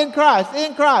Christ, in Christ,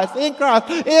 in Christ, in Christ.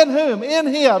 In whom? In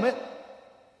Him.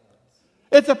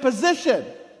 It's a position.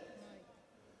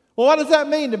 Well, what does that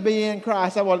mean to be in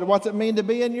Christ? I wonder, what's it mean to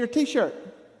be in your t-shirt?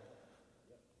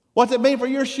 What's it mean for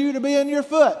your shoe to be in your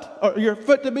foot? Or your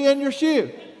foot to be in your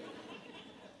shoe?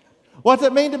 What's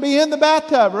it mean to be in the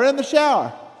bathtub or in the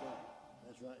shower?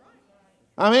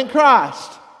 I'm in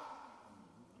Christ.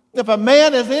 If a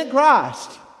man is in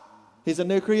Christ, he's a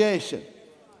new creation.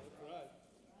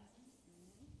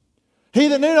 He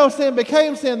that knew no sin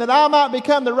became sin, that I might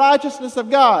become the righteousness of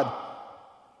God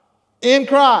in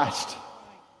Christ.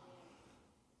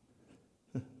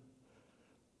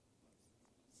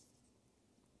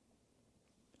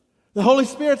 The Holy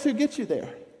Spirit's who gets you there.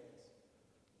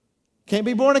 Can't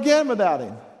be born again without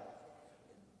Him.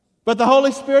 But the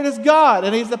Holy Spirit is God,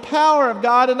 and He's the power of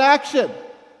God in action.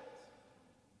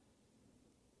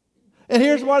 And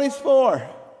here's what He's for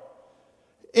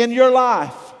in your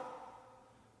life.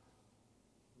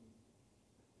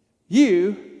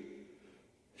 You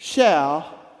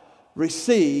shall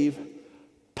receive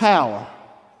power.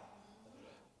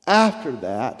 After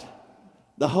that,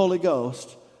 the Holy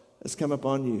Ghost has come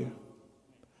upon you.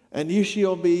 And you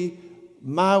shall be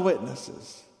my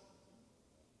witnesses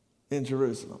in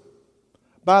Jerusalem.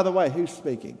 By the way, who's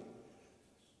speaking?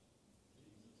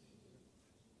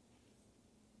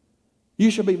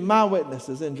 You shall be my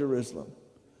witnesses in Jerusalem,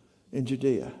 in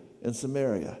Judea, in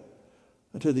Samaria,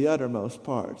 and to the uttermost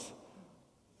parts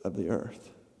of the earth.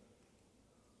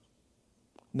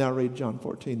 Now read John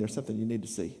 14. There's something you need to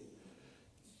see.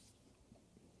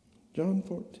 John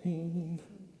 14.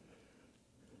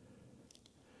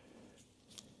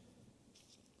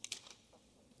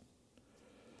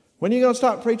 When are you going to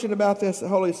stop preaching about this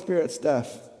Holy Spirit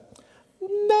stuff?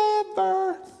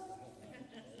 Never.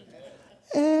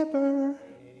 Ever.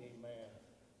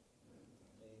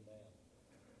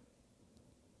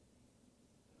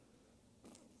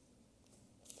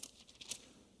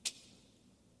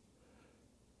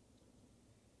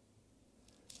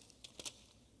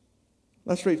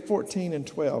 Let's read 14 and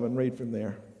 12 and read from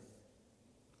there.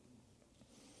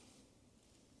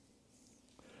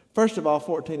 First of all,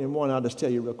 14 and 1, I'll just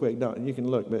tell you real quick. You can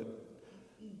look, but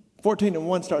 14 and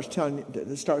 1 starts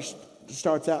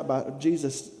out by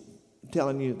Jesus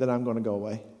telling you that I'm going to go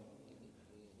away.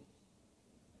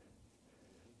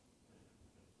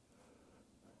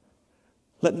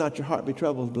 Let not your heart be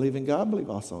troubled. Believe in God, believe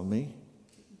also in me.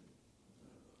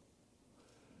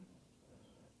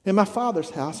 In my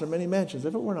Father's house are many mansions.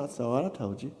 If it were not so, I'd have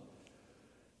told you.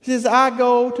 He says, I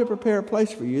go to prepare a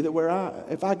place for you, that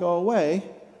if I go away,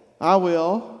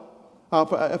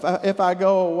 if I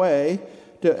go away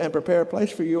and prepare a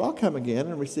place for you, I'll come again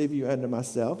and receive you unto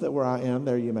myself, that where I am,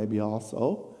 there you may be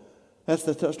also. That's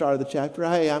the start of the chapter.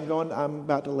 Hey, I'm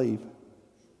about to leave.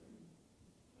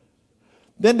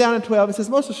 Then down in 12, it says,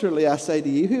 most assuredly I say to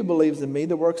you, who believes in me,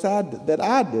 the works that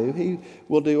I do, he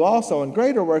will do also, and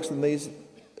greater works than these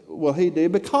will he do,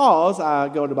 because I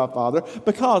go to my Father,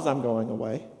 because I'm going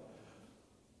away.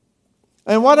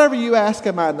 And whatever you ask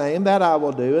in my name, that I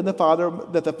will do, and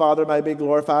that the Father may be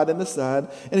glorified in the Son.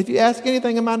 And if you ask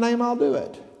anything in my name, I'll do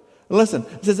it. And listen,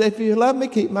 it says, if you love me,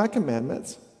 keep my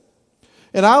commandments.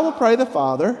 And I will pray the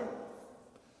Father.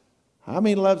 How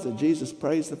many loves it? Jesus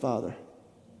prays the Father.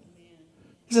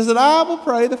 He says that I will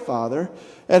pray the Father,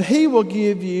 and he will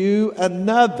give you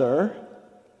another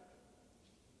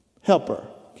helper.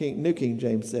 New King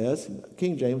James says.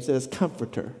 King James says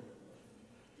comforter.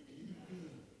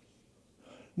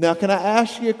 Now, can I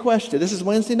ask you a question? This is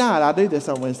Wednesday night. I do this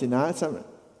on Wednesday nights.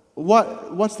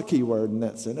 What's the key word in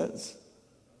that sentence?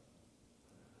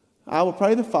 I will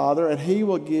pray the Father, and he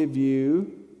will give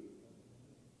you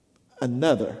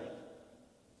another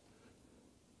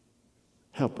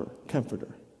helper,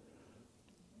 comforter.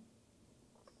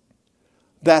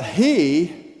 That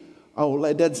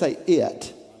it doesn't say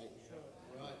it.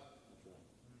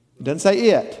 It doesn't say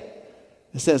it.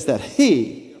 It says that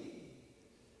he.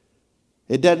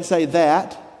 It doesn't say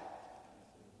that,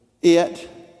 it,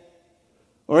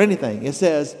 or anything. It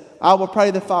says, I will pray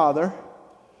the Father,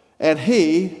 and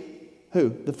he, who?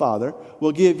 The Father,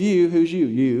 will give you, who's you?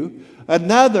 You.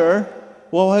 Another,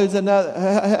 well, who's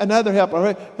another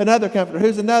helper? Another comforter.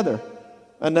 Who's another?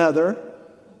 Another.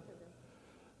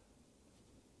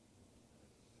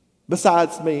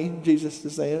 Besides me, Jesus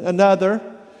is saying. Another.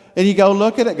 And you go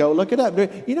look at it, go look it up.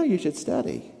 You should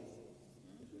study.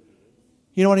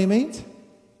 You know what he means?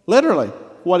 Literally.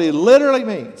 What he literally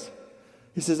means.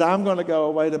 He says, I'm going to go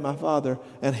away to my Father,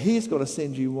 and he's going to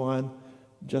send you one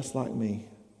just like me.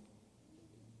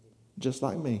 Just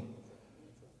like me.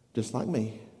 Just like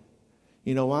me.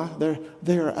 You know why?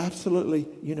 They're absolutely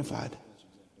unified.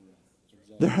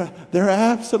 They're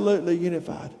absolutely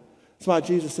unified. That's why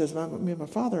Jesus says, me and my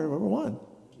Father, we're one.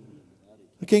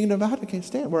 The kingdom of heaven can't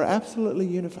stand. We're absolutely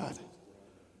unified.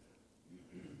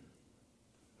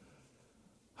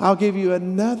 I'll give you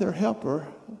another helper,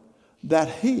 that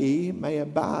he may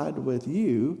abide with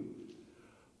you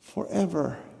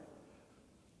forever.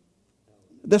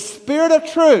 The Spirit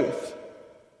of truth.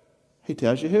 He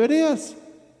tells you who it is.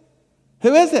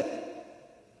 Who is it?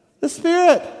 The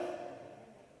Spirit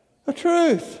of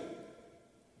truth.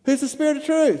 Who's the Spirit of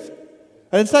truth?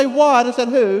 I didn't say what, I said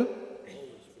who.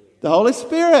 The Holy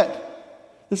Spirit.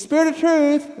 The Spirit of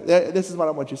truth. This is what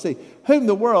I want you to see. Whom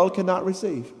the world cannot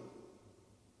receive.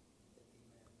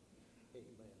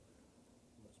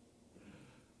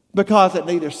 Because it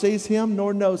neither sees him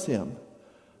nor knows him.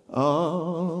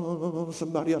 Oh,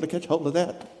 somebody ought to catch hold of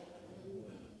that.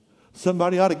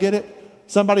 Somebody ought to get it.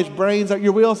 Somebody's brains,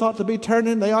 your wheels ought to be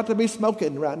turning. They ought to be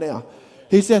smoking right now.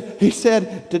 He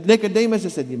said to Nicodemus, he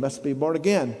said, you must be born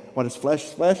again. What is flesh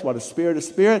is flesh, what is spirit is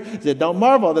spirit. He said, don't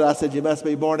marvel that I said you must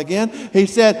be born again. He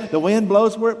said, the wind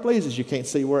blows where it pleases. You can't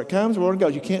see where it comes, where it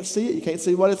goes. You can't see it. You can't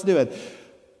see what it's doing.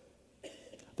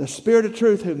 The Spirit of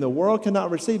truth, whom the world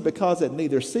cannot receive, because it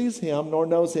neither sees him nor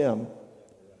knows him.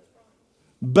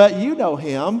 But you know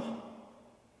him,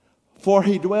 for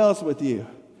he dwells with you.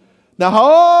 Now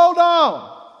hold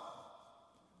on.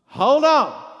 Hold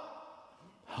on.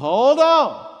 Hold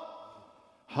on.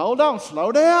 Hold on.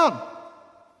 Slow down.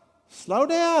 Slow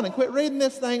down and quit reading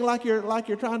this thing like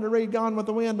you're trying to read Gone with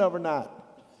the Wind overnight.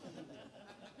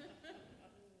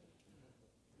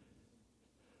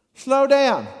 Slow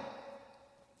down.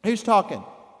 Who's talking?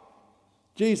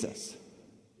 Jesus.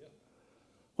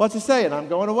 What's he saying? I'm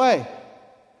going away.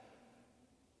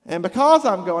 And because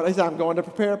I'm going, he said, I'm going to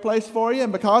prepare a place for you.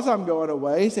 And because I'm going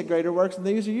away, he said, greater works than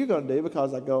these are you going to do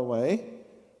because I go away.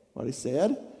 What he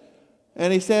said.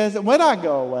 And he says, when I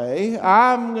go away,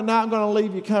 I'm not going to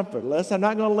leave you comfortless. I'm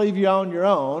not going to leave you on your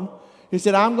own. He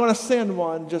said, I'm going to send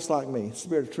one just like me,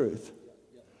 Spirit of truth.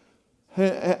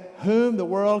 whom the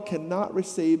world cannot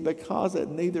receive because it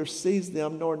neither sees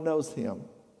them nor knows him.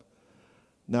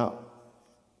 Now,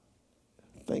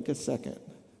 think a second.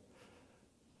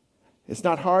 It's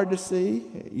not hard to see.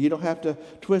 You don't have to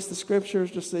twist the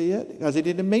scriptures to see it, because he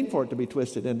didn't mean for it to be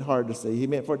twisted and hard to see. He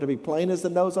meant for it to be plain as the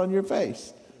nose on your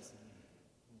face.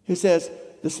 He says,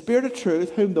 the Spirit of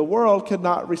truth, whom the world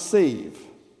cannot receive,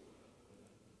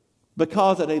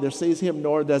 because it neither sees him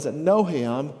nor does it know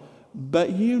him,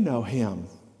 but you know him.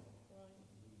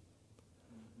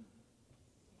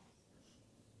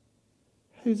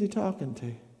 Who's he talking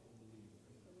to?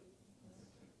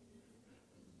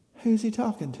 Who's he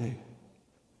talking to?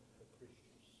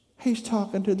 He's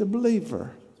talking to the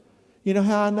believer. You know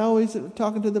how I know he's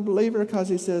talking to the believer? Because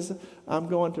he says, I'm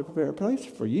going to prepare a place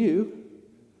for you.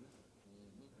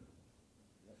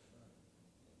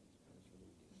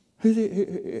 Who's he?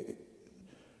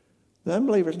 The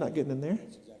unbeliever's not getting in there.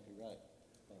 That's exactly right.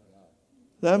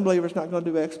 The unbeliever's not going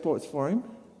to do exploits for him.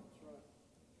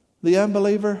 The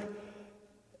unbeliever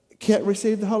can't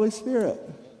receive the Holy Spirit.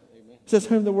 It says,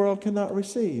 whom the world cannot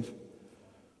receive.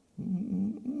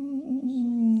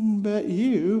 But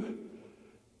you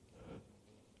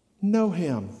know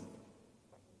him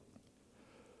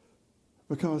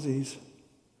because he's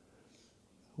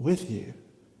with you.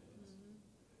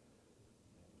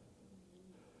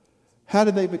 How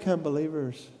did they become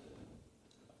believers?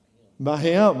 By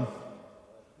him.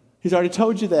 He's already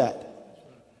told you that.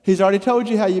 He's already told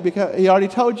you how you become. He already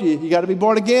told you got to be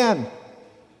born again.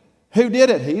 Who did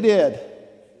it? He did.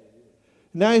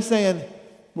 Now he's saying,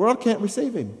 the world can't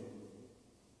receive him.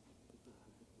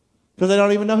 Because they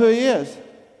don't even know who he is.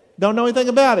 Don't know anything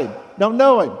about him. Don't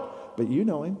know him. But you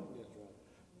know him.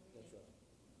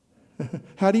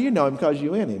 How do you know him? Because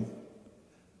you're in him.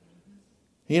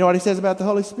 You know what he says about the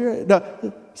Holy Spirit?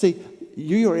 No, see,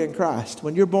 you are in Christ.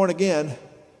 When you're born again,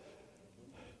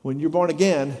 when the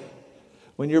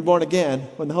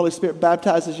Holy Spirit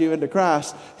baptizes you into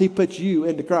Christ, he puts you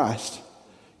into Christ.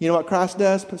 You know what Christ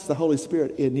does? Puts the Holy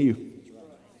Spirit in you.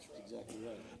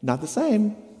 Not the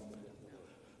same.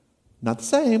 Not the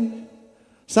same.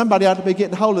 Somebody ought to be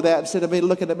getting hold of that instead of me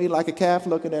looking at me like a calf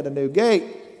looking at a new gate.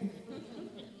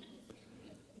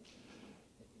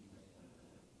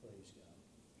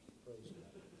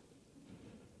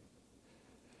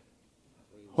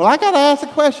 Well, I got to ask a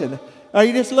question. Are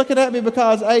you just looking at me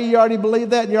because, A, you already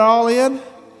believe that and you're all in?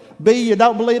 B, you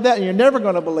don't believe that and you're never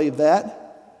going to believe that,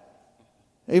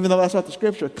 even though that's what the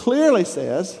Scripture clearly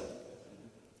says?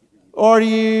 Or do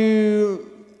you,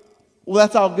 well,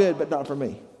 that's all good, but not for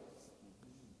me?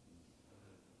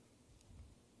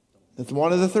 It's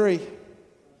one of the three.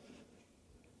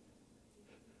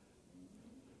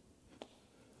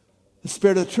 The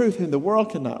Spirit of the truth, whom the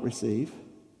world cannot receive.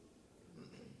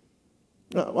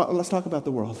 Well, let's talk about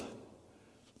the world.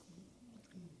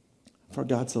 For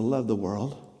God so loved the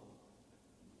world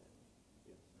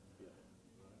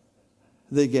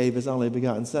that he gave his only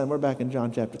begotten Son. We're back in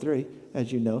John chapter 3,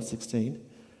 as you know, 16.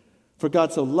 For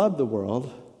God so loved the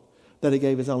world that he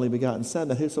gave his only begotten Son,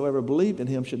 that whosoever believed in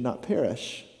him should not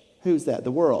perish. Who's that?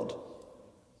 The world.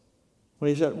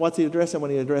 What's he addressing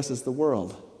when he addresses the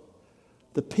world?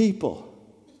 The people.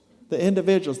 The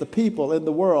individuals, the people in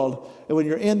the world. And when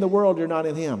you're in the world, you're not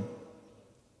in him.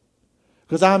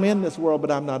 Because I'm in this world,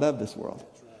 but I'm not of this world.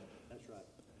 That's right.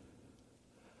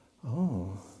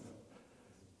 Oh.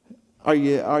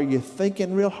 Are you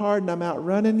thinking real hard and I'm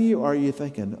outrunning you? Or are you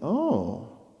thinking, oh.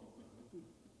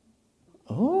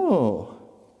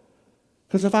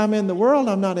 Because if I'm in the world,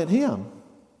 I'm not in him.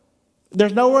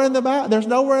 There's nowhere in the Bible, there's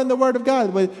nowhere in the Word of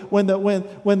God when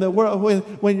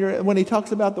he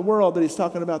talks about the world that he's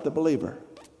talking about the believer.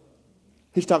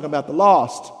 He's talking about the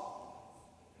lost.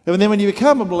 And then when you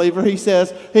become a believer, he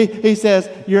says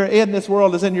you're in this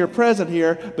world as in you're present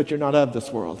here, but you're not of this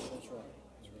world.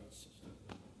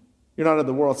 You're not of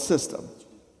the world system.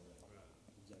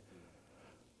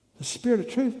 The Spirit of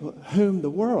truth, whom the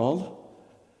world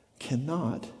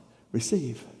cannot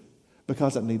receive,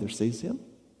 because it neither sees him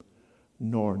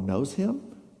nor knows him,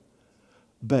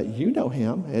 but you know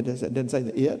him. It didn't say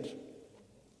the it,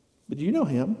 but you know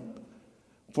him,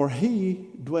 for he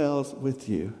dwells with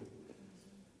you,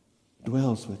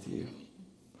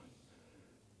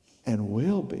 and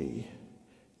will be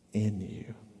in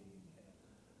you.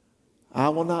 I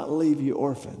will not leave you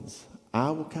orphans. I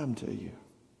will come to you.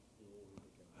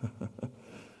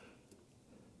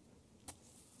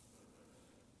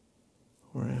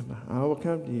 Where am I? I will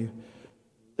come to you.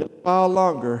 A while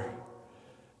longer,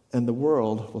 and the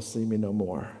world will see me no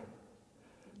more.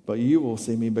 But you will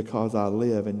see me because I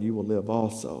live, and you will live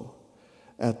also.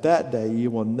 At that day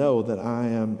you will know that I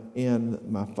am in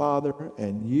my Father,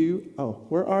 and you,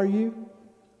 where are you?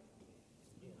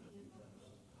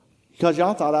 Because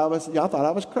y'all thought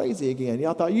I was crazy again.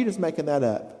 Y'all thought you just making that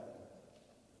up.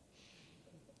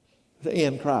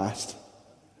 In Christ.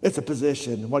 It's a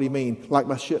position. What do you mean? Like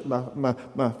my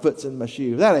foot's in my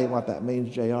shoe. That ain't what that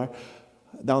means, JR.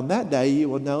 On that day you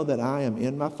will know that I am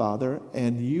in my Father,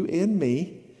 and you in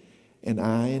me, and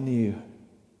I in you.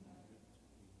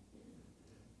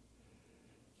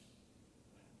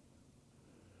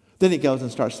 Then he goes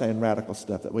and starts saying radical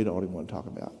stuff that we don't even want to talk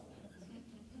about.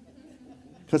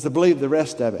 Because to believe the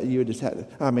rest of it, you just had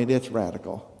to, it's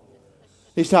radical.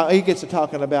 He gets to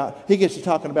talking about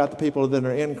the people that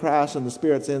are in Christ and the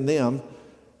Spirit's in them,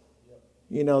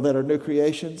 that are new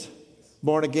creations,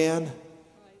 born again.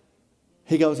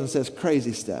 He goes and says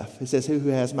crazy stuff. He says, who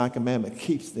has my commandment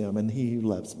keeps them, and he who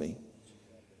loves me.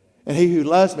 And he who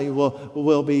loves me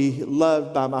will be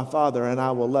loved by my Father, and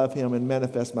I will love him and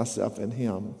manifest myself in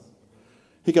him.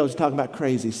 He goes talking about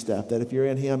crazy stuff, that if you're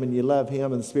in him and you love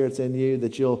him and the Spirit's in you,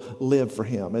 that you'll live for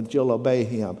him and that you'll obey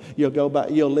him. You'll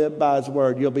live by his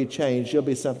word. You'll be changed. You'll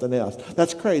be something else.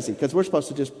 That's crazy, because we're supposed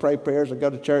to just pray prayers and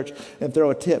go to church and throw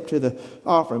a tip to the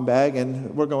offering bag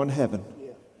and we're going to heaven.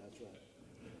 Yeah, that's right.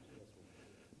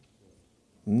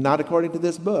 Not according to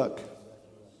this book.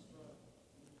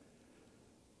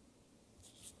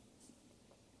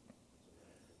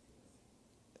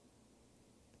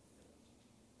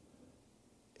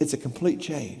 It's a complete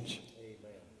change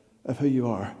of who you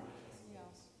are.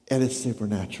 And it's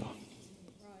supernatural.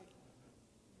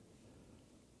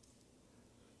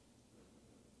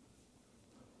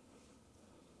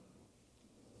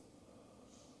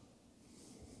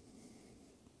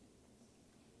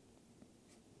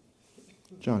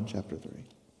 John chapter 3.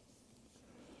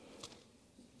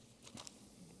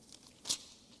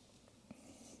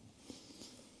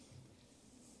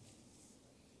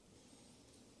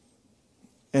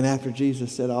 And after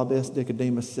Jesus said all this,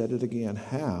 Nicodemus said it again.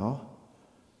 How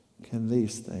can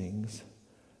these things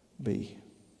be?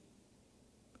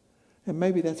 And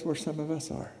maybe that's where some of us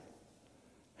are.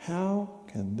 How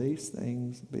can these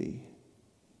things be?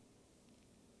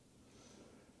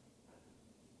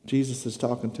 Jesus is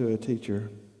talking to a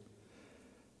teacher.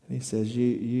 And he says,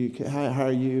 how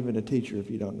are you even a teacher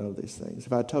if you don't know these things?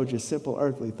 If I told you simple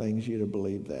earthly things, you'd have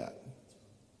believed that.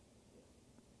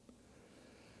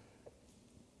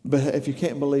 But if you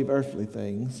can't believe earthly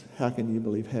things, how can you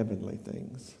believe heavenly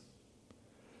things?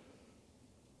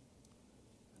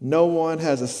 No one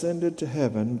has ascended to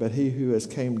heaven but he who has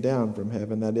came down from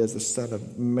heaven, that is the Son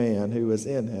of Man who is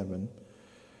in heaven.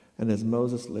 And as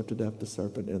Moses lifted up the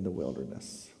serpent in the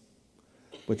wilderness,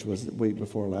 which was the week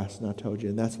before last, and I told you,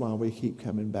 and that's why we keep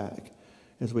coming back,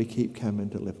 as we keep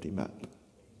coming to lift him up.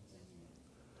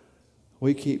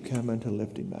 We keep coming to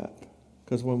lift him up,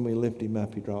 because when we lift him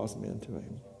up, he draws men to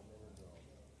him.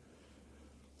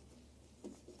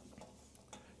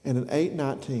 And in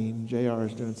 8:19, JR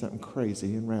is doing something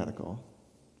crazy and radical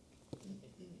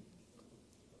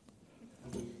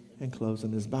and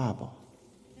closing his Bible.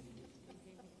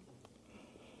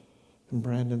 And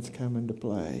Brandon's coming to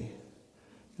play.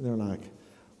 And they're like,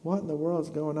 what in the world's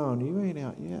going on? You ain't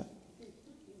out yet.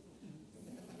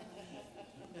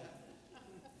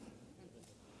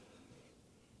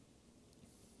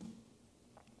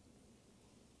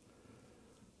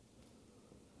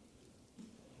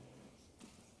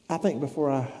 I think before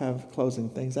I have closing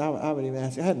things, I would even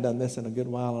ask you, I hadn't done this in a good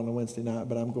while on a Wednesday night,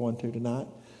 but I'm going to tonight,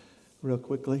 real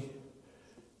quickly.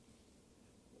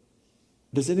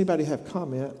 Does anybody have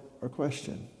comment or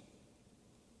question?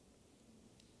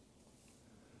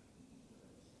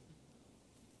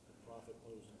 The prophet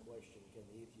posed the question, can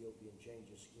the Ethiopian change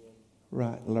his skin?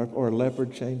 Right, or a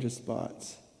leopard change his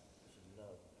spots. No.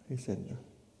 He said no.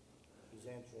 He's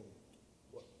answering,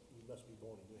 what, he must be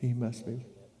born again. He must be.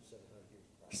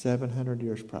 700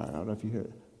 years prior. I don't know if you hear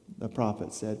it. The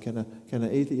prophet said, can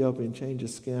an Ethiopian change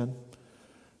his skin?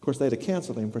 Of course, they'd have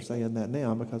canceled him for saying that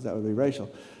now, because that would be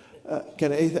racial.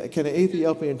 Can an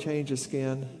Ethiopian change his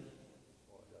skin?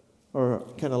 Or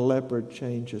can a leopard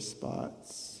change his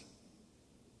spots?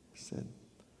 He said,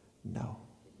 no.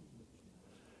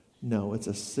 No, it's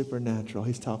a supernatural.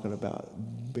 He's talking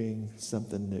about being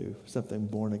something new, something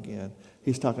born again.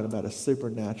 He's talking about a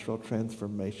supernatural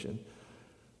transformation.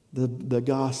 The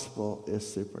gospel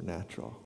is supernatural.